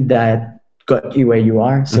community that got you where you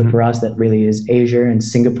are. So for us, that really is Asia and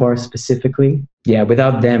Singapore specifically. Yeah,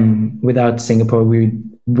 without them, without Singapore, we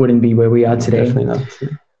wouldn't be where we are today. Definitely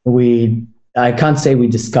not. I can't say we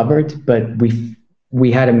discovered, but we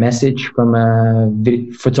had a message from a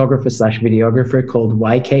photographer/videographer called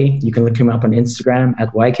YK. You can look him up on Instagram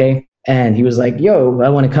at YK. And he was like, yo, I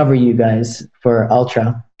want to cover you guys for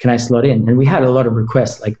Ultra. Can I slot in? And we had a lot of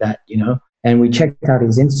requests like that, And we checked out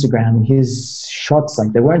his Instagram, and his shots,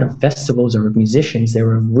 like, they weren't of festivals or of musicians. They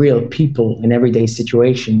were of real people in everyday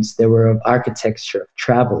situations. They were of architecture, of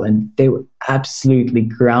travel, and they were absolutely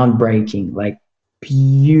groundbreaking, like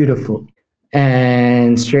beautiful.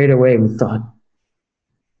 And straight away we thought,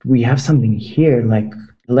 we have something here. Like,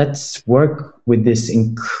 let's work with this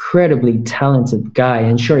incredibly talented guy.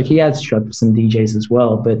 And sure, he has shot with some DJs as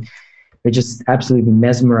well, but we're just absolutely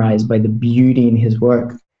mesmerized by the beauty in his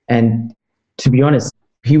work. And to be honest,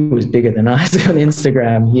 he was bigger than us on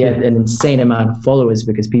Instagram. He had an insane amount of followers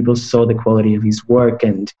because people saw the quality of his work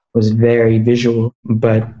and was very visual.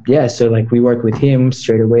 But yeah, so like we worked with him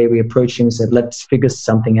straight away. We approached him and said, let's figure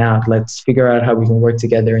something out. Let's figure out how we can work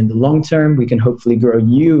together in the long term. We can hopefully grow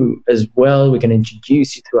you as well. We can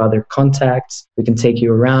introduce you to other contacts. We can take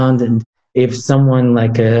you around. And if someone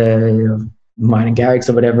like mine and Garrick's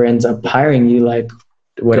or whatever ends up hiring you, like,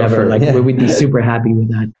 whatever, like we'd be super happy with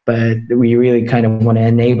that. But we really kind of want to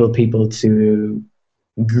enable people to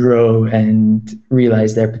grow and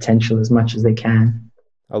realize their potential as much as they can.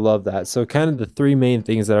 I love that. So kind of the 3 main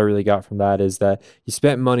things that I really got from that is that you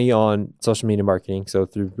spent money on social media marketing, so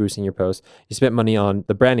through boosting your posts. You spent money on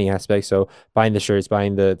the branding aspect, so buying the shirts,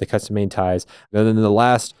 buying the custom made ties. And then the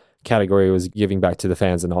last category was giving back to the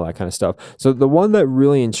fans and all that kind of stuff. So the one that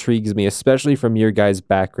really intrigues me, especially from your guys'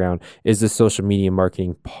 background, is the social media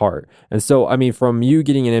marketing part. And so, I mean, from you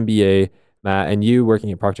getting an MBA, Matt, and you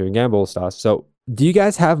working at Procter & Gamble stuff, so do you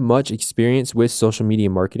guys have much experience with social media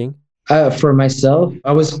marketing? For myself,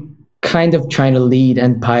 I was kind of trying to lead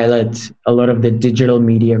and pilot a lot of the digital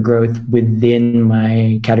media growth within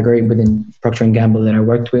my category, within Procter & Gamble that I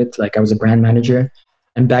worked with. Like, I was a brand manager.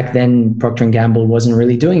 And back then, Procter & Gamble wasn't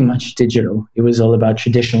really doing much digital. It was all about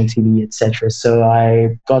traditional TV, etc. So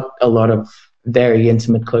I got a lot of very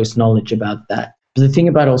intimate, close knowledge about that. But the thing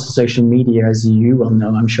about also social media, as you well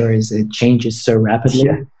know, I'm sure, is it changes so rapidly.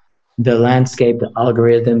 Yeah. The landscape, the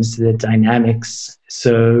algorithms, the dynamics.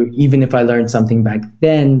 So even if I learned something back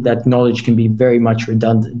then, that knowledge can be very much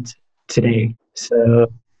redundant today.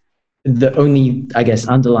 So the only, I guess,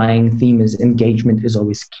 underlying theme is engagement is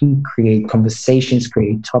always key. Create conversations,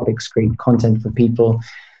 create topics, create content for people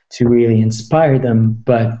to really inspire them.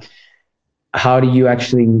 But how do you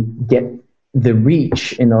actually get the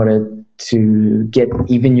reach in order to get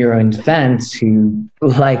even your own fans who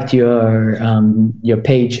liked your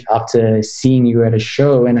page after seeing you at a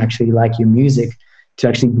show and actually like your music to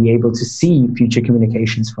actually be able to see future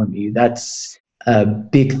communications from you? That's a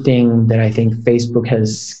big thing that I think Facebook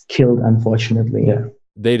has killed, unfortunately. Yeah.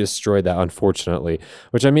 They destroyed that, unfortunately,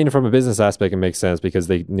 which, I mean, from a business aspect, it makes sense because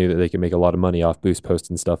they knew that they could make a lot of money off boost posts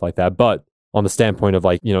and stuff like that. But on the standpoint of,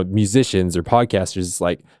 like, musicians or podcasters, it's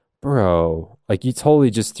like, bro, like, you totally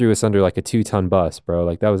just threw us under like a 2-ton bus, bro.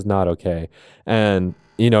 Like, that was not okay. And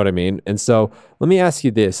you know what I mean? And so let me ask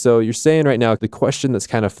you this. So you're saying right now, the question that's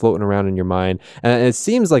kind of floating around in your mind, and it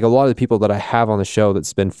seems like a lot of the people that I have on the show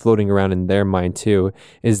that's been floating around in their mind too,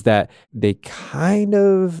 is that they kind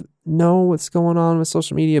of know what's going on with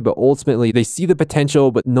social media, but ultimately they see the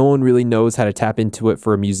potential, but no one really knows how to tap into it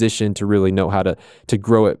for a musician to really know how to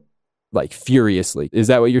grow it, like, furiously. Is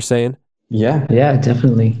that what you're saying? Yeah,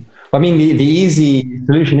 definitely. I mean, the easy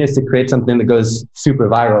solution is to create something that goes super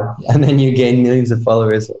viral, and then you gain millions of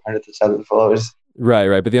followers or hundreds of thousands of followers. Right,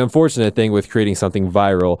 right. But the unfortunate thing with creating something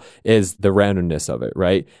viral is the randomness of it,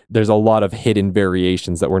 right? There's a lot of hidden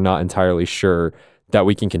variations that we're not entirely sure that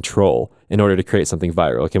we can control in order to create something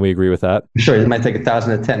viral. Can we agree with that? Sure, it might take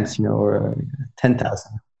 1,000 attempts, or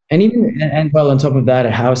 10,000. And well, on top of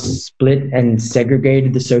that, how split and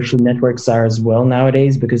segregated the social networks are as well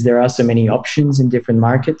nowadays, because there are so many options in different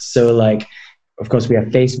markets. So like, of course, we have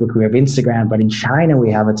Facebook, we have Instagram, but in China,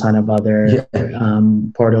 we have a ton of other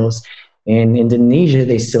portals. In Indonesia,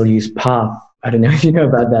 they still use Path. I don't know if you know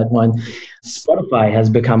about that one. Spotify has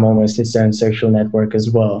become almost its own social network as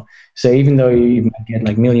well. So even though you might get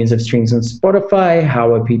like millions of streams on Spotify,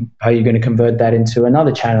 how are you going to convert that into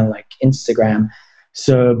another channel like Instagram?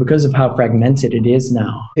 So because of how fragmented it is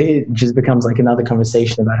now, it just becomes like another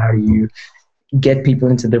conversation about how do you get people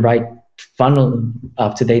into the right funnel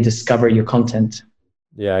after they discover your content.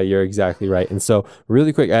 Yeah, you're exactly right. And so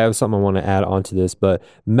really quick, I have something I want to add on to this, but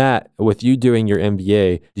Matt, with you doing your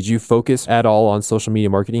MBA, did you focus at all on social media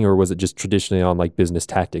marketing, or was it just traditionally on like business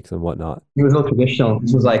tactics and whatnot? It was all traditional.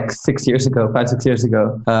 This was like 5-6 years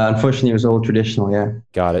ago. Unfortunately, it was all traditional, yeah.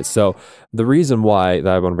 Got it. So the reason why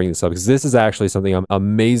that I want to bring this up is this is actually something I'm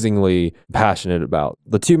amazingly passionate about.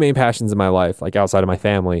 The two main passions in my life, like outside of my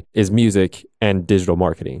family, is music and digital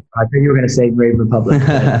marketing. I think you were going to say Brave Republic.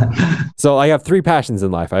 So I have three passions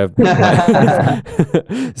in life. I have.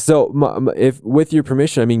 So if with your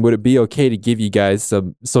permission, I mean, would it be okay to give you guys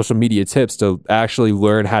some social media tips to actually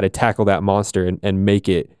learn how to tackle that monster and make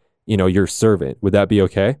it, your servant? Would that be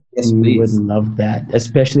okay? Yes, We please. would love that,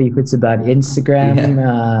 especially if it's about Instagram.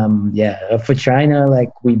 For China, like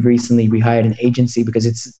we hired an agency because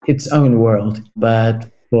it's its own world.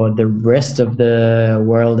 But for the rest of the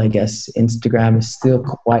world, I guess Instagram is still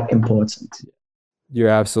quite important. You're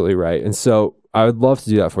absolutely right. And so I would love to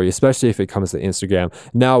do that for you, especially if it comes to Instagram.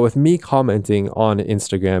 Now, with me commenting on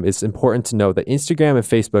Instagram, it's important to know that Instagram and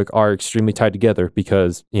Facebook are extremely tied together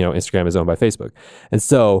because, Instagram is owned by Facebook. And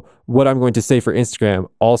so what I'm going to say for Instagram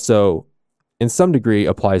also, in some degree,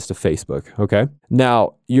 applies to Facebook. Okay.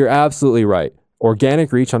 Now, you're absolutely right.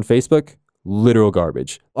 Organic reach on Facebook, literal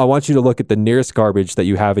garbage. I want you to look at the nearest garbage that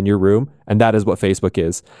you have in your room, and that is what Facebook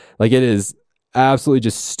is. Like, it is absolutely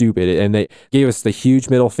just stupid. And they gave us the huge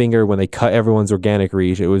middle finger when they cut everyone's organic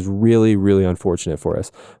reach. It was really, really unfortunate for us.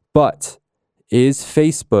 But is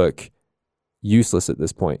Facebook useless at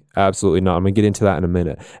this point? Absolutely not. I'm going to get into that in a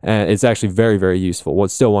minute. And it's actually very, very useful. Well,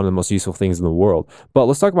 it's still one of the most useful things in the world. But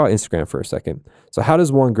let's talk about Instagram for a second. So how does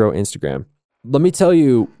one grow Instagram? Let me tell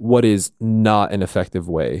you what is not an effective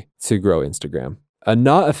way to grow Instagram. A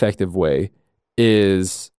not effective way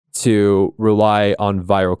is to rely on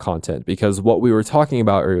viral content, because what we were talking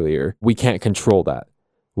about earlier, we can't control that.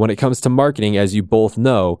 When it comes to marketing, as you both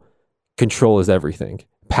know, control is everything.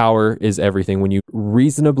 Power is everything when you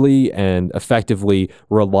reasonably and effectively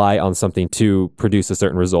rely on something to produce a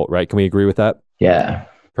certain result, right? Can we agree with that? Yeah.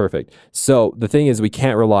 Perfect. So the thing is, we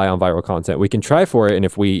can't rely on viral content. We can try for it, and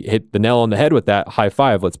if we hit the nail on the head with that, high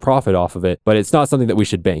five, let's profit off of it. But it's not something that we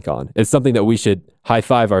should bank on. It's something that we should high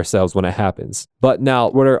five ourselves when it happens. But now,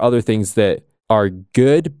 what are other things that are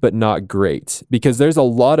good but not great? Because there's a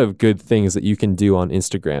lot of good things that you can do on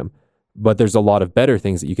Instagram, but there's a lot of better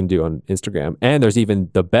things that you can do on Instagram. And there's even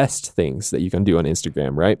the best things that you can do on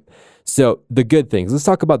Instagram, right? So the good things, let's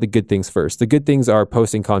talk about the good things first. The good things are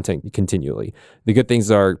posting content continually. The good things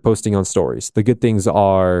are posting on stories. The good things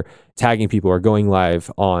are tagging people or going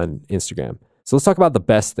live on Instagram. So let's talk about the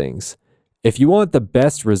best things. If you want the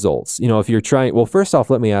best results, if you're trying, well, first off,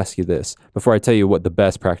 let me ask you this before I tell you what the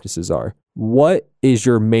best practices are. What is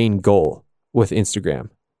your main goal with Instagram?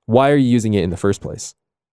 Why are you using it in the first place?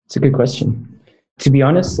 It's a good question. To be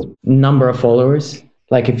honest, number of followers.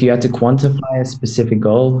 Like if you had to quantify a specific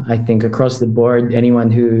goal, I think across the board,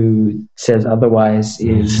 anyone who says otherwise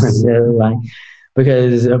is lying.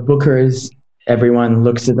 Because bookers, everyone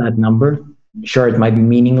looks at that number. Sure, it might be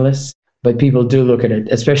meaningless, but people do look at it,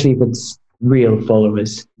 especially if it's real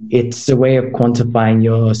followers. It's a way of quantifying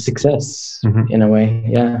your success in a way.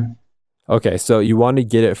 Yeah. Okay, so you want to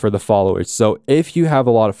get it for the followers. So if you have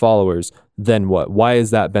a lot of followers, then what? Why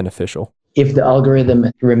is that beneficial? If the algorithm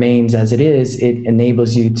remains as it is, it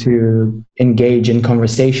enables you to engage in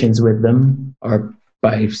conversations with them, or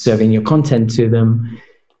by serving your content to them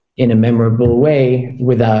in a memorable way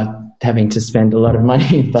without having to spend a lot of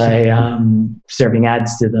money by serving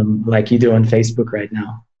ads to them like you do on Facebook right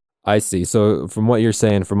now. I see. So from what you're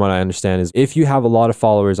saying, from what I understand, is if you have a lot of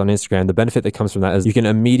followers on Instagram, the benefit that comes from that is you can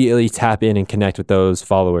immediately tap in and connect with those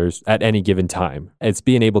followers at any given time. It's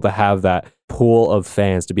being able to have that pool of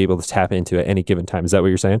fans to be able to tap into at any given time. Is that what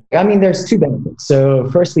you're saying? I mean, there's two benefits. So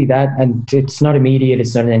firstly that, and it's not immediate,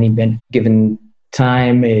 it's not at any given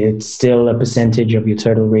time, it's still a percentage of your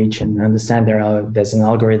total reach. And I understand there's an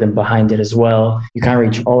algorithm behind it as well. You can't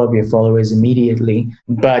reach all of your followers immediately,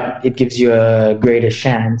 but it gives you a greater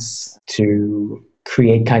chance to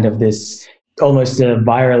create kind of this almost a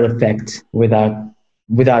viral effect without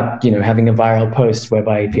having a viral post,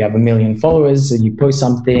 whereby if you have 1 million followers and you post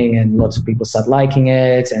something and lots of people start liking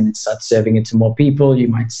it and it starts serving it to more people, you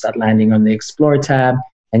might start landing on the Explore tab.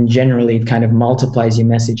 And generally, it kind of multiplies your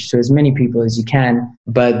message to as many people as you can.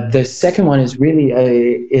 But the second one is really,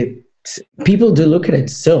 people do look at it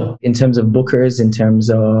still in terms of bookers, in terms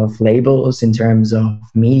of labels, in terms of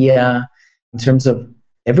media, in terms of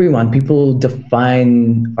everyone. People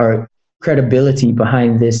define our credibility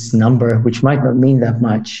behind this number, which might not mean that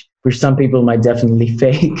much, which some people might definitely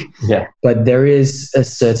fake. Yeah. But there is a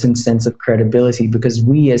certain sense of credibility because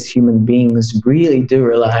we as human beings really do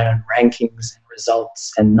rely on rankings and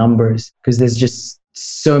results and numbers, because there's just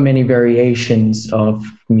so many variations of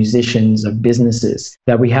musicians, of businesses,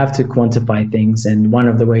 that we have to quantify things. And one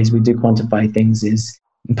of the ways we do quantify things is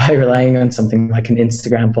by relying on something like an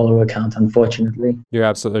Instagram follower account, unfortunately. You're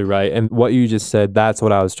absolutely right. And what you just said, that's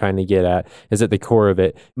what I was trying to get at, is at the core of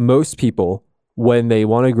it. Most people, when they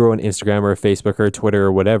want to grow an Instagram or a Facebook or a Twitter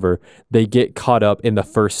or whatever, they get caught up in the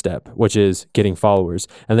first step, which is getting followers.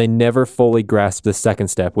 And they never fully grasp the second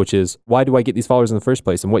step, which is, why do I get these followers in the first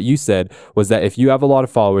place? And what you said was that if you have a lot of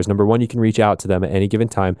followers, number one, you can reach out to them at any given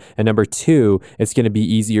time. And number two, it's going to be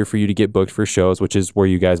easier for you to get booked for shows, which is where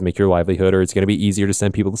you guys make your livelihood, or it's going to be easier to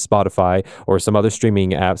send people to Spotify or some other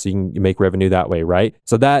streaming app so you can make revenue that way, right?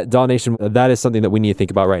 So that, Daw Nation, that is something that we need to think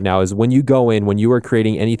about right now, is when you go in, when you are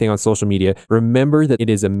creating anything on social media, remember that it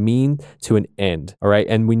is a mean to an end, all right?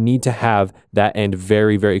 And we need to have that end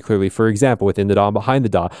very, very clearly. For example, within the Daw and behind the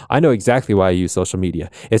Daw, I know exactly why I use social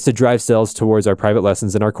media. It's to drive sales towards our private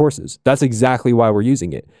lessons and our courses. That's exactly why we're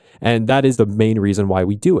using it. And that is the main reason why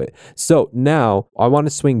we do it. So now I want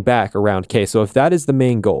to swing back around. Okay, so if that is the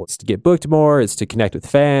main goal, it's to get booked more, it's to connect with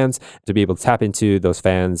fans, to be able to tap into those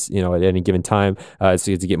fans, at any given time, it's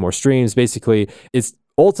to get more streams. Basically, it's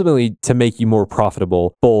ultimately to make you more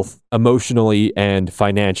profitable, both emotionally and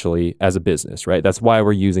financially as a business, right? That's why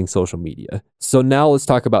we're using social media. So now let's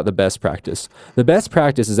talk about the best practice. The best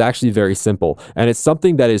practice is actually very simple, and it's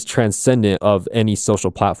something that is transcendent of any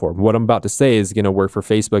social platform. What I'm about to say is going to work for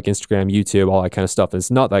Facebook, Instagram, YouTube, all that kind of stuff.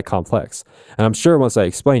 It's not that complex. And I'm sure once I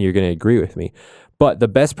explain, you're going to agree with me. But the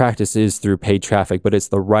best practice is through paid traffic, but it's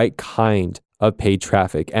the right kind of paid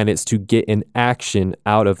traffic, and it's to get an action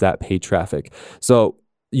out of that paid traffic. So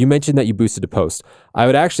you mentioned that you boosted a post. I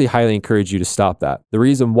would actually highly encourage you to stop that. The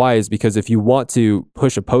reason why is because if you want to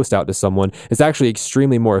push a post out to someone, it's actually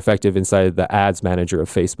extremely more effective inside the ads manager of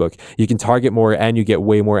Facebook. You can target more and you get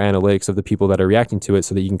way more analytics of the people that are reacting to it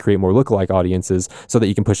so that you can create more lookalike audiences so that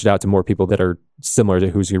you can push it out to more people that are similar to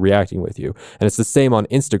who's reacting with you. And it's the same on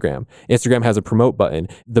Instagram. Instagram has a promote button.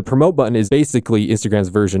 The promote button is basically Instagram's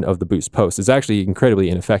version of the boost post. It's actually incredibly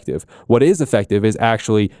ineffective. What is effective is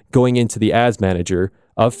actually going into the ads manager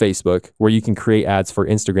of Facebook, where you can create ads for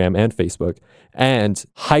Instagram and Facebook, and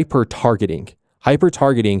hyper-targeting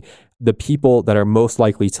the people that are most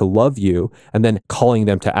likely to love you, and then calling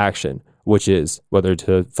them to action, which is whether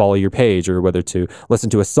to follow your page or whether to listen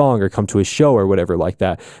to a song or come to a show or whatever like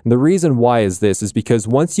that. And the reason why is this is because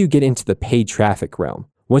once you get into the paid traffic realm,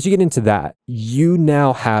 once you get into that, you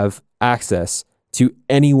now have access to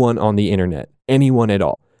anyone on the internet, anyone at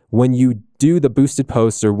all. When you do the boosted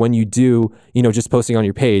posts, or when you do, just posting on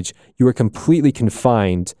your page, you are completely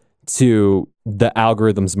confined to the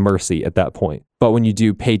algorithm's mercy at that point. But when you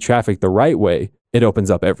do paid traffic the right way, it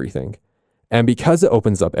opens up everything. And because it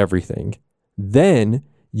opens up everything, then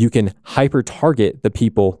you can hyper target the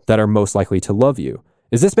people that are most likely to love you.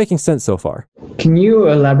 Is this making sense so far? Can you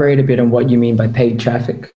elaborate a bit on what you mean by paid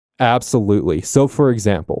traffic? Absolutely. So for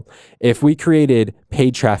example, if we created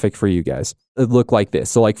paid traffic for you guys, it look like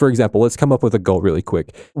this. So like, for example, let's come up with a goal really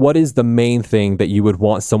quick. What is the main thing that you would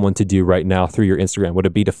want someone to do right now through your Instagram? Would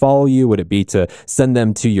it be to follow you? Would it be to send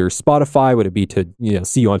them to your Spotify? Would it be to,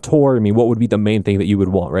 see you on tour? I mean, what would be the main thing that you would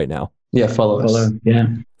want right now? Yeah, followers.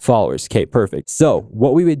 Followers. Okay, perfect. So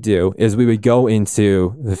what we would do is we would go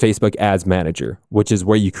into the Facebook Ads Manager, which is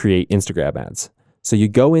where you create Instagram ads. So you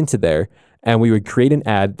go into there, and we would create an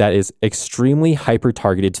ad that is extremely hyper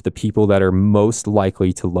targeted to the people that are most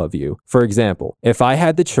likely to love you. For example, if I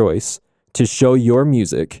had the choice to show your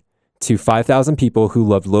music to 5,000 people who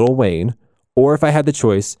loved Lil Wayne, or if I had the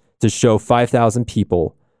choice to show 5,000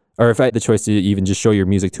 people, or if I had the choice to even just show your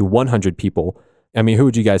music to 100 people, I mean, who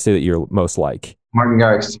would you guys say that you're most like? Martin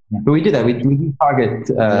Garrix. But we do that. We target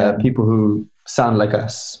people who sound like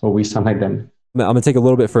us, or we sound like them. I'm going to take a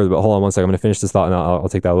little bit further, but hold on one second. I'm going to finish this thought and I'll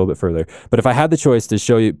take that a little bit further. But if I had the choice to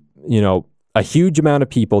show you, a huge amount of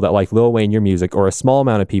people that like Lil Wayne, your music, or a small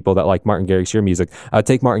amount of people that like Martin Garrix, your music, I would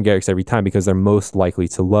take Martin Garrix every time because they're most likely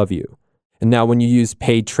to love you. And now when you use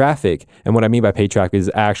paid traffic, and what I mean by paid traffic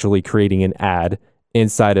is actually creating an ad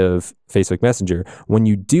inside of Facebook Messenger. When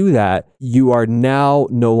you do that, you are now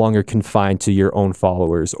no longer confined to your own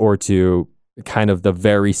followers or to kind of the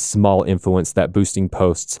very small influence that boosting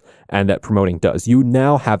posts and that promoting does. You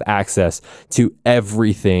now have access to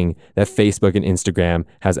everything that Facebook and Instagram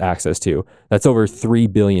has access to. That's over 3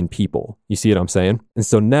 billion people. You see what I'm saying? And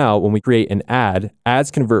so now when we create an ad,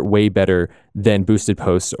 ads convert way better than boosted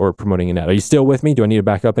posts or promoting an ad. Are you still with me? Do I need to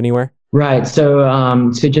back up anywhere? Right.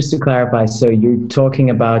 So just to clarify, so you're talking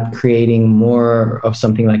about creating more of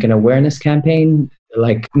something like an awareness campaign,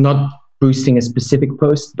 like not boosting a specific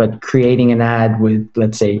post, but creating an ad with,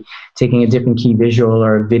 let's say, taking a different key visual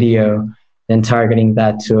or a video, then targeting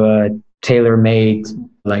that to a tailor-made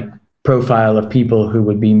like profile of people who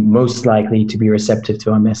would be most likely to be receptive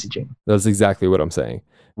to our messaging. That's exactly what I'm saying.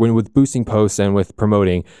 When with boosting posts and with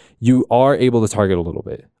promoting, you are able to target a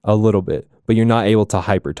little bit, but you're not able to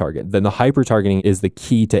hyper target. Then the hyper targeting is the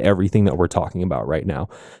key to everything that we're talking about right now.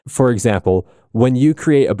 For example, when you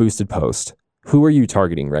create a boosted post, who are you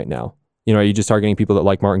targeting right now? Are you just targeting people that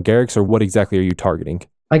like Martin Garrix, or what exactly are you targeting?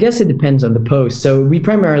 I guess it depends on the post. So we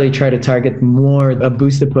primarily try to target more a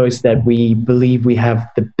boosted post that we believe we have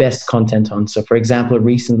the best content on. So for example,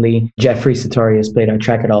 recently, Jeffrey Sartorius played our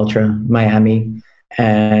track at Ultra Miami.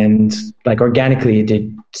 And like organically, it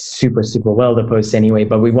did super, super well, the post anyway,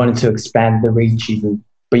 but we wanted to expand the reach even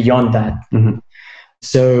beyond that. Mm-hmm.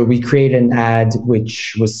 So we created an ad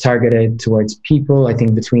which was targeted towards people, I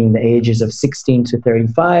think between the ages of 16 to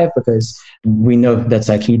 35, because we know that's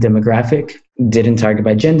our key demographic. Didn't target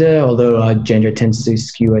by gender, although our gender tends to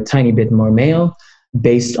skew a tiny bit more male,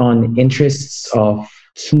 based on interests of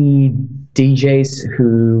key DJs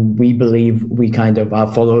who we believe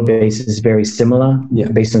our follower base is very similar,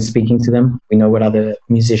 based on speaking to them. We know what other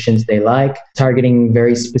musicians they like, targeting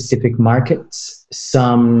very specific markets,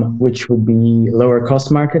 some which would be lower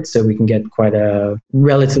cost markets, so we can get quite a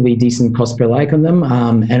relatively decent cost per like on them,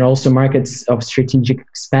 and also markets of strategic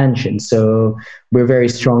expansion. So we're very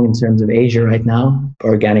strong in terms of Asia right now,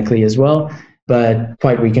 organically as well, but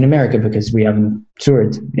quite weak in America because we haven't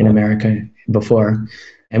toured in America before.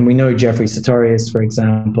 And we know Jeffrey Sartorius, for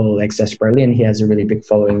example, XS Berlin, he has a really big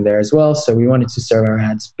following there as well. So we wanted to serve our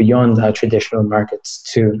ads beyond our traditional markets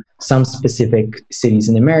to some specific cities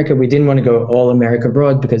in America. We didn't want to go all America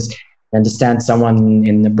broad because I understand someone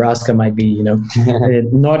in Nebraska might be,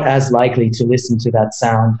 not as likely to listen to that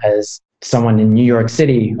sound as someone in New York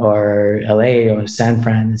City or LA or San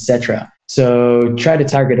Fran, etc. So try to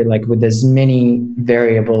target it like with as many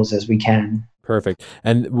variables as we can. Perfect.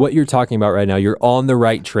 And what you're talking about right now, you're on the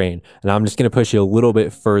right train. And I'm just going to push you a little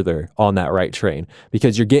bit further on that right train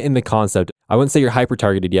because you're getting the concept. I wouldn't say you're hyper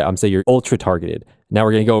targeted yet. I'm saying you're ultra targeted. Now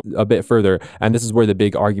we're going to go a bit further. And this is where the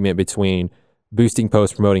big argument between boosting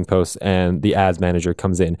posts, promoting posts, and the ads manager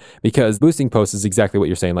comes in, because boosting posts is exactly what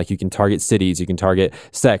you're saying. Like you can target cities, you can target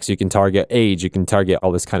sex, you can target age, you can target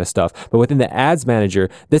all this kind of stuff. But within the ads manager,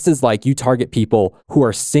 this is like you target people who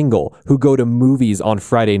are single, who go to movies on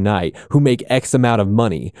Friday night, who make X amount of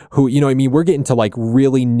money, who, we're getting to like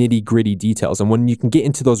really nitty gritty details. And when you can get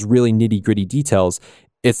into those really nitty gritty details,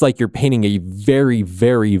 it's like you're painting a very,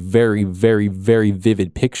 very, very, very, very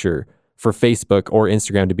vivid picture for Facebook or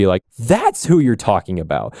Instagram to be like, that's who you're talking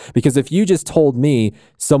about. Because if you just told me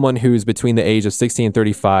someone who's between the age of 16 and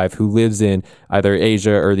 35 who lives in either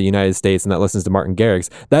Asia or the United States and that listens to Martin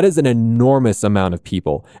Garrix, that is an enormous amount of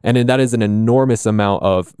people. And then that is an enormous amount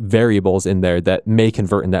of variables in there that may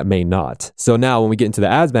convert and that may not. So now when we get into the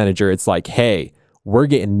ads manager, it's like, hey, we're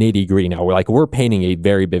getting nitty gritty now. We're painting a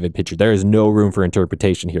very vivid picture. There is no room for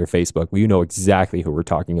interpretation here, Facebook. You know exactly who we're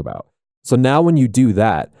talking about. So now when you do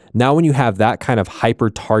that, now when you have that kind of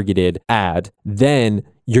hyper-targeted ad, then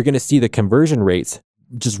you're going to see the conversion rates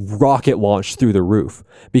just rocket launch through the roof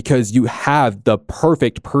because you have the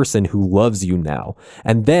perfect person who loves you now.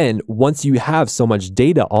 And then once you have so much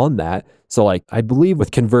data on that, so like I believe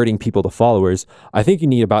with converting people to followers, I think you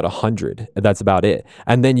need about 100. That's about it.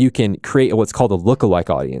 And then you can create what's called a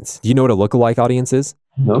lookalike audience. Do you know what a lookalike audience is?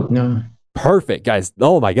 No. Perfect, guys.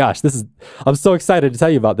 Oh my gosh, I'm so excited to tell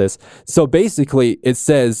you about this. So basically it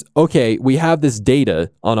says, okay, we have this data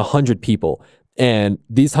on 100 people and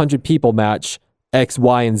these 100 people match X,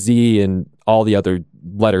 Y, and Z and all the other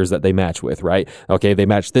letters that they match with, right? Okay, they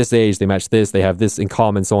match this age, they match this, they have this in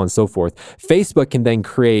common, so on and so forth. Facebook can then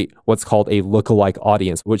create what's called a lookalike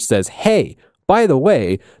audience, which says, hey, By the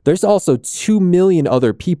way, there's also 2 million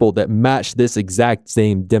other people that match this exact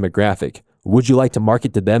same demographic. Would you like to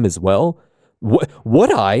market to them as well?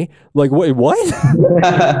 Would I? Like, what?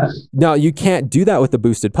 Now, you can't do that with a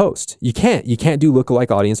boosted post. You can't do lookalike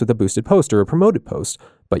audience with a boosted post or a promoted post,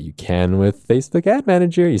 but you can with Facebook Ad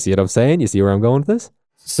Manager. You see what I'm saying? You see where I'm going with this?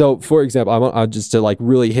 So, for example, I want just to like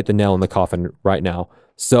really hit the nail in the coffin right now.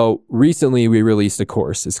 So recently we released a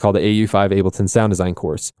course. It's called the AU5 Ableton Sound Design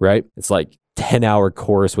course, right? It's like 10-hour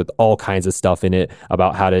course with all kinds of stuff in it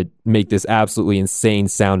about how to make this absolutely insane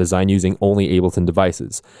sound design using only Ableton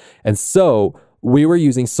devices. And so we were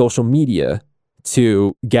using social media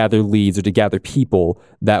to gather leads or to gather people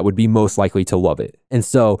that would be most likely to love it. And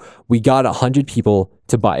so we got 100 people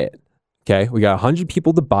to buy it. Okay, we got 100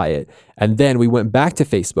 people to buy it. And then we went back to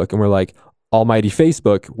Facebook and we're like, almighty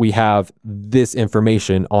Facebook, we have this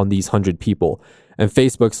information on these 100 people. And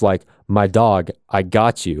Facebook's like, my dog, I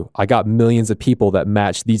got you. I got millions of people that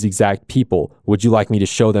match these exact people. Would you like me to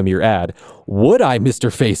show them your ad? Would I,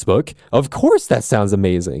 Mr. Facebook? Of course, that sounds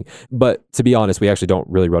amazing. But to be honest, we actually don't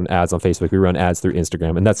really run ads on Facebook. We run ads through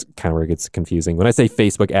Instagram. And that's kind of where it gets confusing. When I say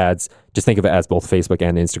Facebook ads, just think of it as both Facebook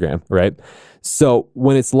and Instagram, right? So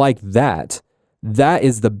when it's like that, that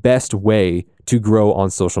is the best way to grow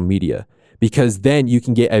on social media, because then you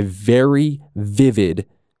can get a very vivid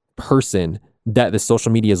person that the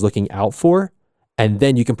social media is looking out for. And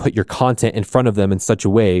then you can put your content in front of them in such a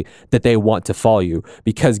way that they want to follow you.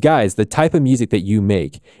 Because guys, the type of music that you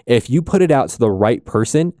make, if you put it out to the right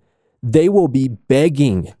person, they will be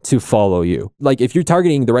begging to follow you. Like if you're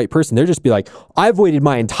targeting the right person, they'll just be like, I've waited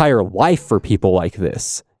my entire life for people like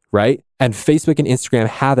this, right? And Facebook and Instagram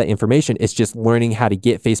have that information. It's just learning how to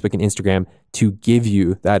get Facebook and Instagram to give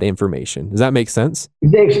you that information. Does that make sense?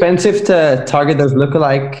 Is it expensive to target those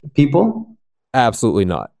lookalike people? Absolutely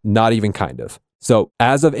not. Not even kind of. So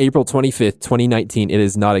as of April 25th, 2019, it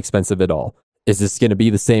is not expensive at all. Is this going to be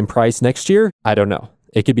the same price next year? I don't know.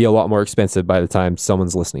 It could be a lot more expensive by the time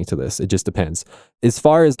someone's listening to this. It just depends. As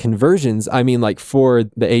far as conversions, I mean, like for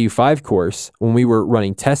the AU5 course, when we were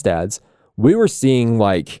running test ads, we were seeing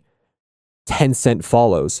like 10-cent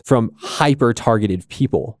follows from hyper targeted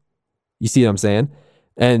people. You see what I'm saying?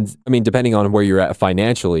 And I mean, depending on where you're at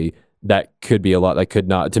financially, that could be a lot, that could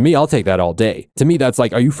not. To me, I'll take that all day. To me, that's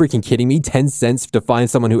like, are you freaking kidding me? 10 cents to find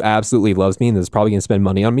someone who absolutely loves me and is probably going to spend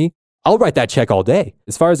money on me? I'll write that check all day.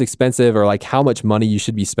 As far as expensive or like how much money you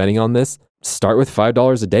should be spending on this, start with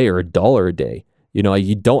 $5 a day or $1 a day. You know, like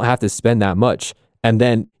you don't have to spend that much. And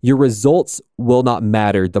then your results will not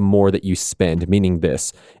matter the more that you spend, meaning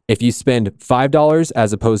this. If you spend $5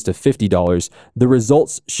 as opposed to $50, the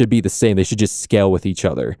results should be the same. They should just scale with each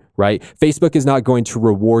other, right? Facebook is not going to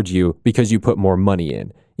reward you because you put more money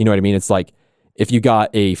in. You know what I mean? It's like if you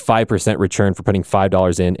got a 5% return for putting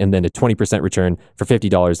 $5 in and then a 20% return for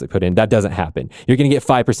 $50 that put in, that doesn't happen. You're going to get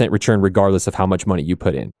 5% return regardless of how much money you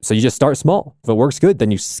put in. So you just start small. If it works good,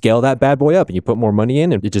 then you scale that bad boy up and you put more money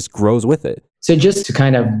in and it just grows with it. So just to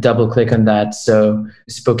kind of double click on that. So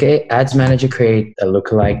Spoke Ads Manager create a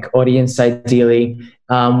lookalike audience ideally.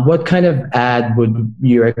 What kind of ad would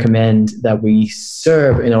you recommend that we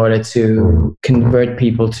serve in order to convert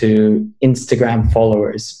people to Instagram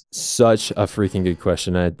followers? Such a freaking good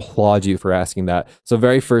question. I applaud you for asking that. So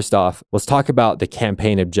very first off, let's talk about the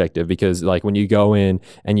campaign objective, because like when you go in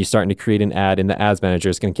and you're starting to create an ad in the ads manager,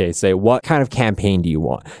 it's going to say, what kind of campaign do you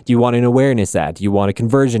want? Do you want an awareness ad? Do you want a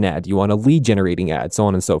conversion ad? Do you want a lead generating ad? So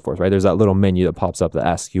on and so forth, right? There's that little menu that pops up that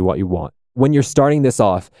asks you what you want. When you're starting this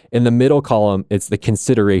off, in the middle column, it's the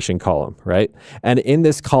consideration column, right? And in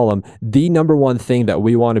this column, the number one thing that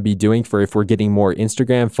we want to be doing for if we're getting more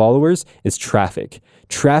Instagram followers is traffic.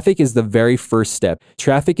 Traffic is the very first step.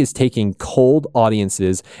 Traffic is taking cold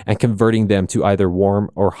audiences and converting them to either warm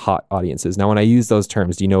or hot audiences. Now, when I use those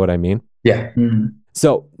terms, do you know what I mean? Yeah. Mm-hmm.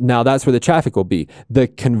 So now that's where the traffic will be. The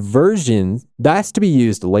conversion, that's to be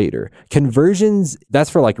used later. Conversions, that's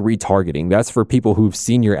for like retargeting. That's for people who've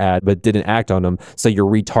seen your ad but didn't act on them. So you're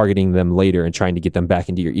retargeting them later and trying to get them back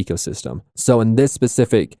into your ecosystem. So in this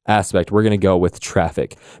specific aspect, we're going to go with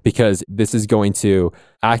traffic, because this is going to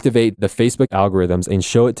activate the Facebook algorithms and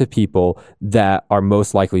show it to people that are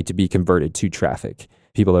most likely to be converted to traffic.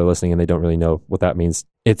 People that are listening and they don't really know what that means,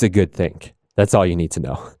 it's a good thing. That's all you need to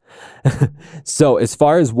know. So as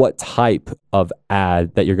far as what type of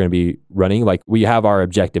ad that you're going to be running, like we have our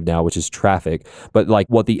objective now, which is traffic, but like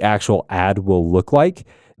what the actual ad will look like,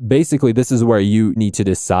 basically, this is where you need to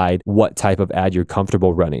decide what type of ad you're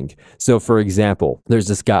comfortable running. So for example, there's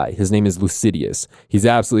this guy, his name is Lucidius. He's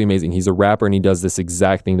absolutely amazing. He's a rapper and he does this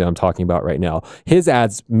exact thing that I'm talking about right now. His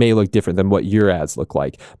ads may look different than what your ads look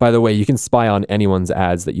like. By the way, you can spy on anyone's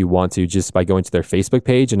ads that you want to just by going to their Facebook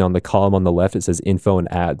page, and on the column on the left, it says info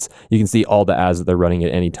and ads. You can see all the ads that they're running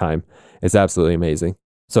at any time. It's absolutely amazing.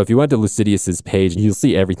 So if you went to Lucidius's page, you'll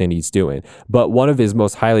see everything he's doing. But one of his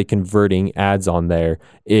most highly converting ads on there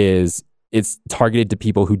is it's targeted to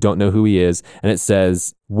people who don't know who he is. And it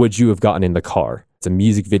says, would you have gotten in the car? It's a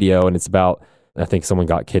music video and it's about, I think someone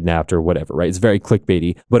got kidnapped or whatever, right? It's very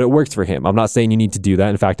clickbaity, but it works for him. I'm not saying you need to do that.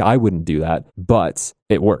 In fact, I wouldn't do that, but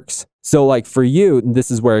it works. So like for you, this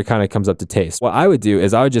is where it kind of comes up to taste. What I would do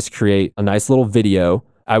is I would just create a nice little video.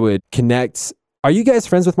 I would connect. Are you guys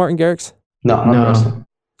friends with Martin Garrix? No.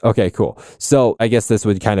 Okay, cool. So I guess this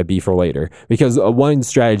would kind of be for later, because one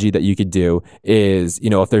strategy that you could do is,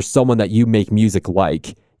 if there's someone that you make music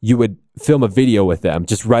like, you would film a video with them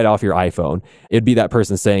just right off your iPhone. It'd be that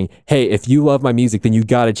person saying, hey, if you love my music, then you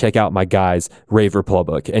got to check out my guys, Rave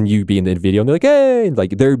Republic. And you'd be in the video and they're like, hey,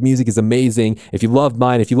 like their music is amazing. If you love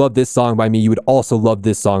mine, if you love this song by me, you would also love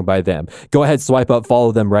this song by them. Go ahead, swipe up,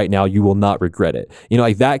 follow them right now. You will not regret it.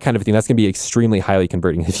 Like that kind of thing. That's going to be extremely highly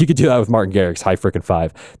converting. If you could do that with Martin Garrix, high freaking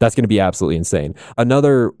five, that's going to be absolutely insane.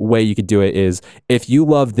 Another way you could do it is if you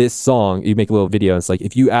love this song, you make a little video and it's like,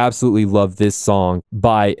 if you absolutely love this song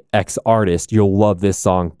by X artist, you'll love this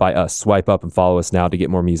song by us. Swipe up and follow us now to get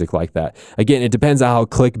more music like that. Again, it depends on how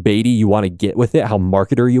clickbaity you want to get with it, how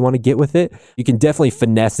marketer you want to get with it. You can definitely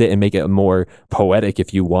finesse it and make it more poetic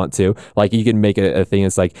if you want to. Like you can make a thing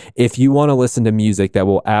that's like, if you want to listen to music that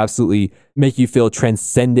will absolutely make you feel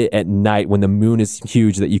transcendent at night when the moon is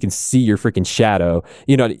huge that you can see your freaking shadow,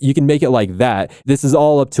 you can make it like that. This is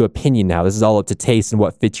all up to opinion now. This is all up to taste and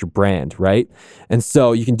what fits your brand, right? And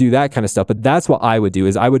so you can do that kind of stuff. But that's what I would do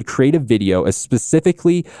is I would create a video,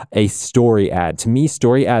 specifically a story ad. To me,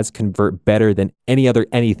 story ads convert better than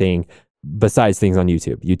anything besides things on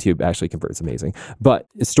YouTube. YouTube actually converts amazing, but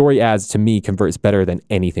story ads to me converts better than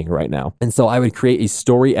anything right now. And so I would create a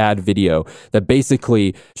story ad video that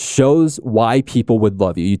basically shows why people would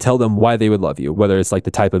love you. You tell them why they would love you, whether it's like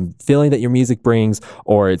the type of feeling that your music brings,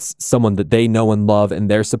 or it's someone that they know and love and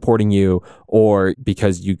they're supporting you, or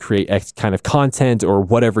because you create X kind of content or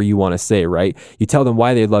whatever you want to say, right? You tell them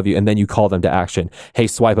why they love you and then you call them to action. Hey,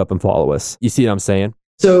 swipe up and follow us. You see what I'm saying?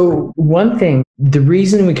 So one thing, the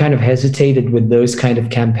reason we kind of hesitated with those kind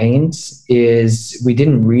of campaigns is we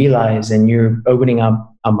didn't realize, and you're opening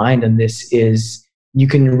up our mind on this, is you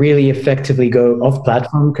can really effectively go off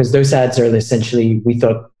platform, because those ads are essentially, we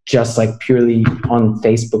thought, just like purely on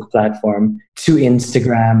Facebook platform to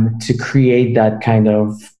Instagram to create that kind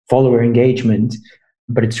of follower engagement.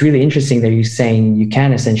 But it's really interesting that you're saying you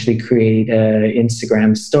can essentially create an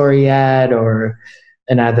Instagram story ad or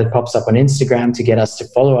an ad that pops up on Instagram to get us to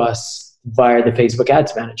follow us via the Facebook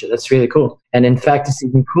Ads Manager. That's really cool. And in fact, it's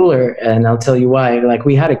even cooler. And I'll tell you why. Like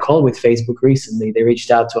we had a call with Facebook recently. They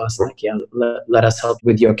reached out to us like, yeah, let us help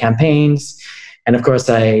with your campaigns. And of course,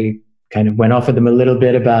 I kind of went off with them a little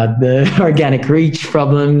bit about the organic reach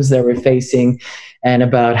problems that we're facing and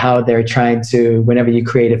about how they're trying to, whenever you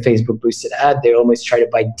create a Facebook boosted ad, they almost try to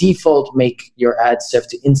by default make your ad stuff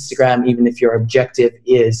to Instagram, even if your objective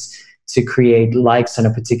is to create likes on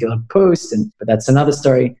a particular post. But that's another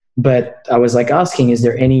story. But I was like asking, is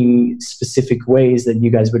there any specific ways that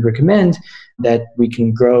you guys would recommend that we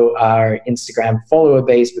can grow our Instagram follower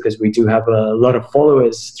base? Because we do have a lot of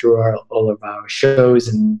followers through all of our shows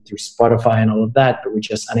and through Spotify and all of that, but we're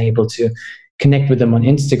just unable to connect with them on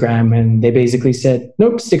Instagram. And they basically said,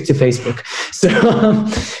 nope, stick to Facebook.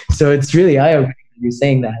 So it's really eye-opening that you're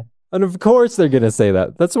saying that. And of course they're going to say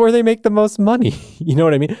that. That's where they make the most money. You know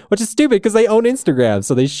what I mean? Which is stupid because they own Instagram.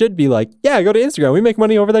 So they should be like, yeah, go to Instagram. We make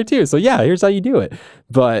money over there too. So yeah, here's how you do it.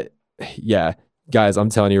 But yeah, guys, I'm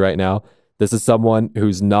telling you right now, this is someone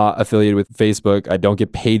who's not affiliated with Facebook. I don't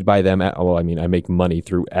get paid by them. I make money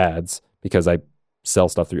through ads because I sell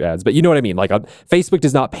stuff through ads. But you know what I mean? Like Facebook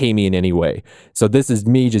does not pay me in any way. So this is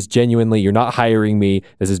me just genuinely, you're not hiring me.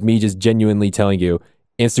 This is me just genuinely telling you,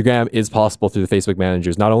 Instagram is possible through the Facebook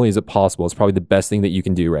managers. Not only is it possible, it's probably the best thing that you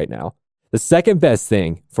can do right now. The second best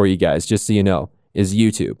thing for you guys, just so you know, is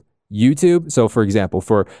YouTube. YouTube, so for example,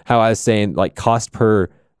 for how I was saying, like cost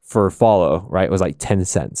for follow, right, was like 10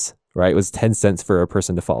 cents, right? It was 10 cents for a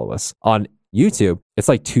person to follow us. On YouTube, it's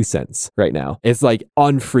like 2 cents right now. It's like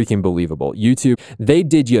unfreaking believable. YouTube, they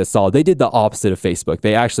did you a solid. They did the opposite of Facebook.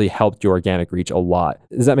 They actually helped your organic reach a lot.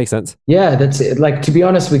 Does that make sense? Yeah, that's it. Like, to be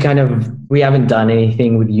honest, we haven't done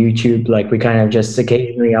anything with YouTube. Like, we kind of just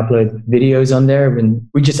occasionally upload videos on there, and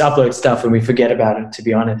we just upload stuff and we forget about it, to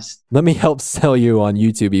be honest. Let me help sell you on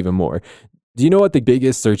YouTube even more. Do you know what the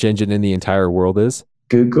biggest search engine in the entire world is?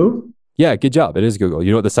 Google? Yeah, good job. It is Google.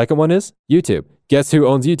 You know what the second one is? YouTube. Guess who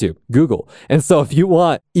owns YouTube? Google. And so if you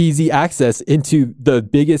want easy access into the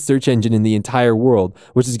biggest search engine in the entire world,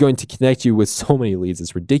 which is going to connect you with so many leads,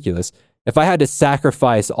 it's ridiculous. If I had to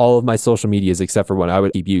sacrifice all of my social medias except for one, I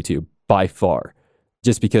would keep YouTube by far.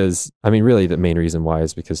 Just because, I mean, really the main reason why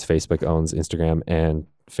is because Facebook owns Instagram and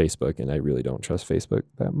Facebook, and I really don't trust Facebook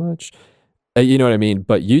that much. You know what I mean?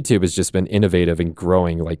 But YouTube has just been innovative and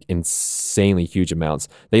growing like insanely huge amounts.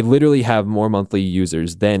 They literally have more monthly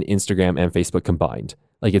users than Instagram and Facebook combined.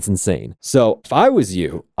 Like, it's insane. So if I was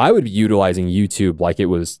you, I would be utilizing YouTube like it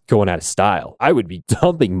was going out of style. I would be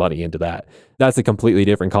dumping money into that. That's a completely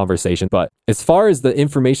different conversation. But as far as the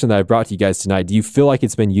information that I brought to you guys tonight, do you feel like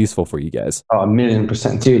it's been useful for you guys? Oh,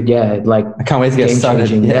 1,000,000%. Dude, yeah, like, I can't wait to get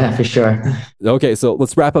started. Yeah, for sure. Okay, so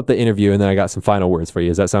let's wrap up the interview and then I got some final words for you.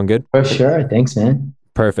 Does that sound good? For sure. Thanks, man.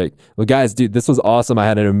 Perfect. Well, guys, dude, this was awesome. I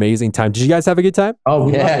had an amazing time. Did you guys have a good time? Oh,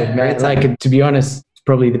 we loved it, man. Like, to be honest, it's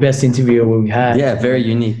probably the best interview we've had. Yeah, very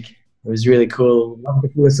unique. It was really cool. Love the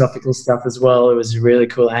philosophical stuff as well. It was a really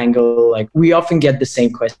cool angle. Like, we often get the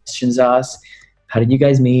same questions asked. How did you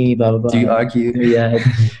guys meet? Blah, blah, blah. Do you argue? Yeah.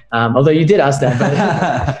 Although you did ask that,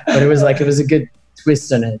 but it was a good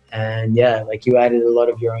twist on it. And yeah, like, you added a lot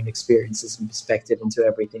of your own experiences and perspective into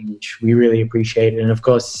everything, which we really appreciated. And of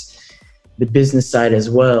course, the business side as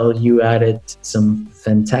well, you added some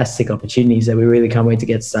fantastic opportunities that we really can't wait to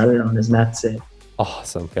get started on, as Matt said.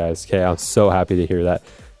 Awesome, guys. Okay, I'm so happy to hear that.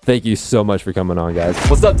 Thank you so much for coming on, guys.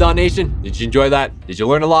 What's up, Daw Nation? Did you enjoy that? Did you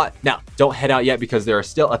learn a lot? Now, don't head out yet because there are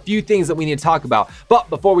still a few things that we need to talk about. But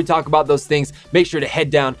before we talk about those things, make sure to head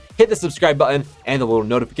down, hit the subscribe button and the little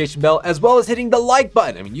notification bell, as well as hitting the like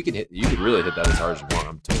button. I mean, you can really hit that as hard as you want.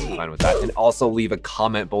 I'm totally fine with that. And also leave a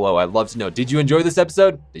comment below. I'd love to know, did you enjoy this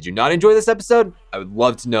episode? Did you not enjoy this episode? I would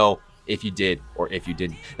love to know if you did or if you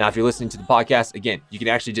didn't. Now, if you're listening to the podcast, again, you can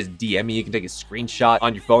actually just DM me. You can take a screenshot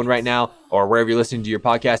on your phone right now or wherever you're listening to your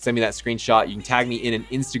podcast. Send me that screenshot. You can tag me in an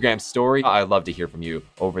Instagram story. I'd love to hear from you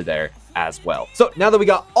over there as well. So now that we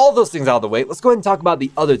got all those things out of the way, let's go ahead and talk about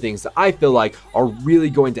the other things that I feel like are really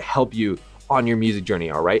going to help you on your music journey,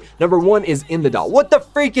 all right? Number one is In the DAW. What the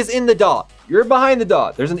freak is In the DAW? You're behind the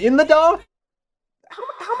DAW. There's an In the DAW?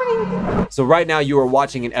 How many? So right now you are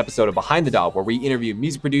watching an episode of Behind the DAW where we interview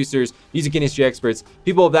music producers, music industry experts,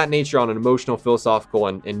 people of that nature on an emotional, philosophical,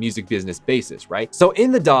 and music business basis, right? So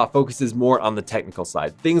In the DAW focuses more on the technical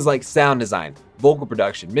side, things like sound design, vocal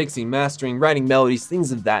production, mixing, mastering, writing melodies,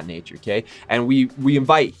 things of that nature, okay? And we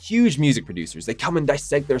invite huge music producers. They come and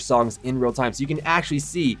dissect their songs in real time so you can actually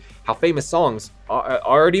see how famous songs are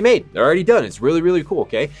already made. They're already done. It's really, really cool,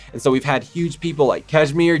 okay? And so we've had huge people like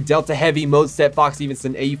Kashmir, Delta Heavy, Mode Set, Fox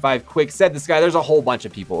Stevenson, AU5, Quick, Said This Guy. There's a whole bunch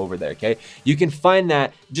of people over there, okay? You can find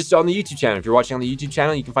that just on the YouTube channel. If you're watching on the YouTube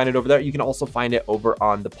channel, you can find it over there. You can also find it over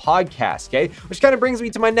on the podcast, okay? Which kind of brings me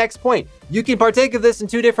to my next point. You can partake of this in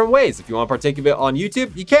two different ways. If you want to partake of it on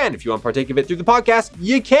YouTube, you can. If you want to partake of it through the podcast,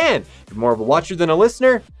 you can. If you're more of a watcher than a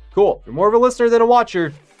listener, cool. If you're more of a listener than a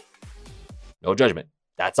watcher, no judgment.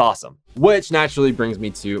 That's awesome. Which naturally brings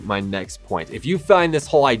me to my next point. If you find this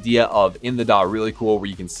whole idea of In the DAW really cool, where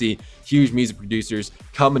you can see huge music producers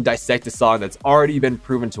come and dissect a song that's already been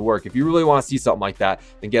proven to work, if you really want to see something like that,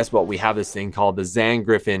 then guess what? We have this thing called the Zan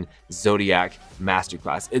Griffin Zodiac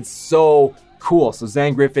Masterclass. It's so cool. So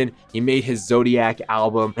Zan Griffin, he made his Zodiac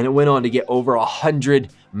album and it went on to get over 100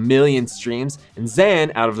 million streams. And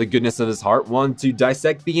Zan, out of the goodness of his heart, wanted to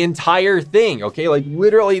dissect the entire thing, okay? Like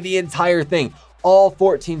literally the entire thing. All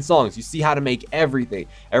 14 songs. You see how to make everything.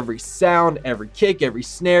 Every sound, every kick, every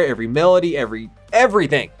snare, every melody,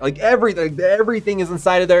 everything. Like everything is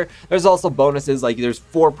inside of there. There's also bonuses, like there's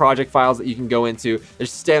 4 project files that you can go into.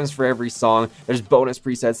 There's stems for every song. There's bonus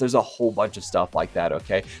presets. There's a whole bunch of stuff like that,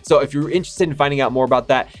 okay? So if you're interested in finding out more about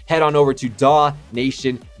that, head on over to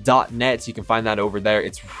dawnation.net. So you can find that over there.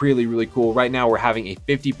 It's really, really cool. Right now we're having a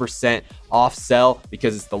 50% off sell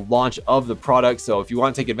because it's the launch of the product. So if you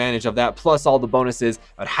want to take advantage of that, plus all the bonuses,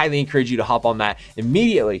 I'd highly encourage you to hop on that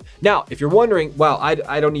immediately. Now, if you're wondering, well,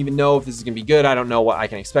 I don't even know if this is gonna be good. I don't know what I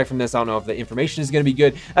can expect from this. I don't know if the information is gonna be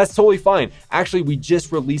good. That's totally fine. Actually, we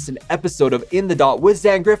just released an episode of In the DAW with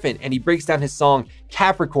Zan Griffin, and he breaks down his song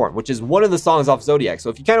Capricorn, which is one of the songs off Zodiac. So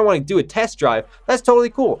if you kind of want to do a test drive, that's totally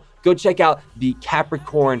cool. go check out the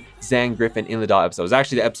Capricorn Zan Griffin in the DAW episode. It's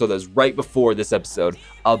actually the episode that was right before this episode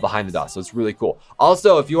of Behind the DAW, so it's really cool.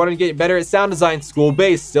 Also, if you want to get better at sound design, School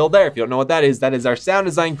Base, still there. If you don't know what that is our sound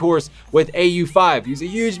design course with AU5. He's a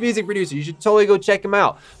huge music producer. You should totally go check him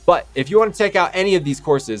out. But if you want to check out any of these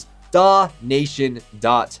courses,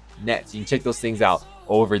 dawnation.net. You can check those things out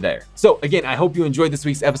over there. So again, I hope you enjoyed this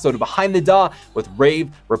week's episode of Behind the DAW with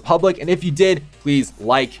Rave Republic. And if you did, please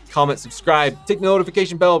like, comment, subscribe, tick the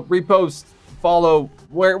notification bell, repost, follow,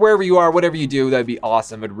 wherever you are, whatever you do, that'd be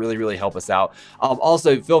awesome. It'd really, really help us out.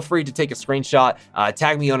 Also, feel free to take a screenshot,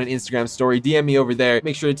 tag me on an Instagram story, DM me over there.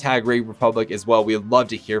 Make sure to tag Rave Republic as well. We'd love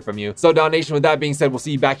to hear from you. So Daw Nation, with that being said, we'll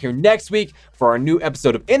see you back here next week for our new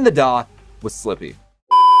episode of In the DAW with Slippy.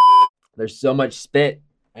 There's so much spit.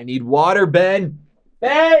 I need water, Ben.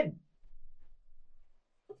 Ben!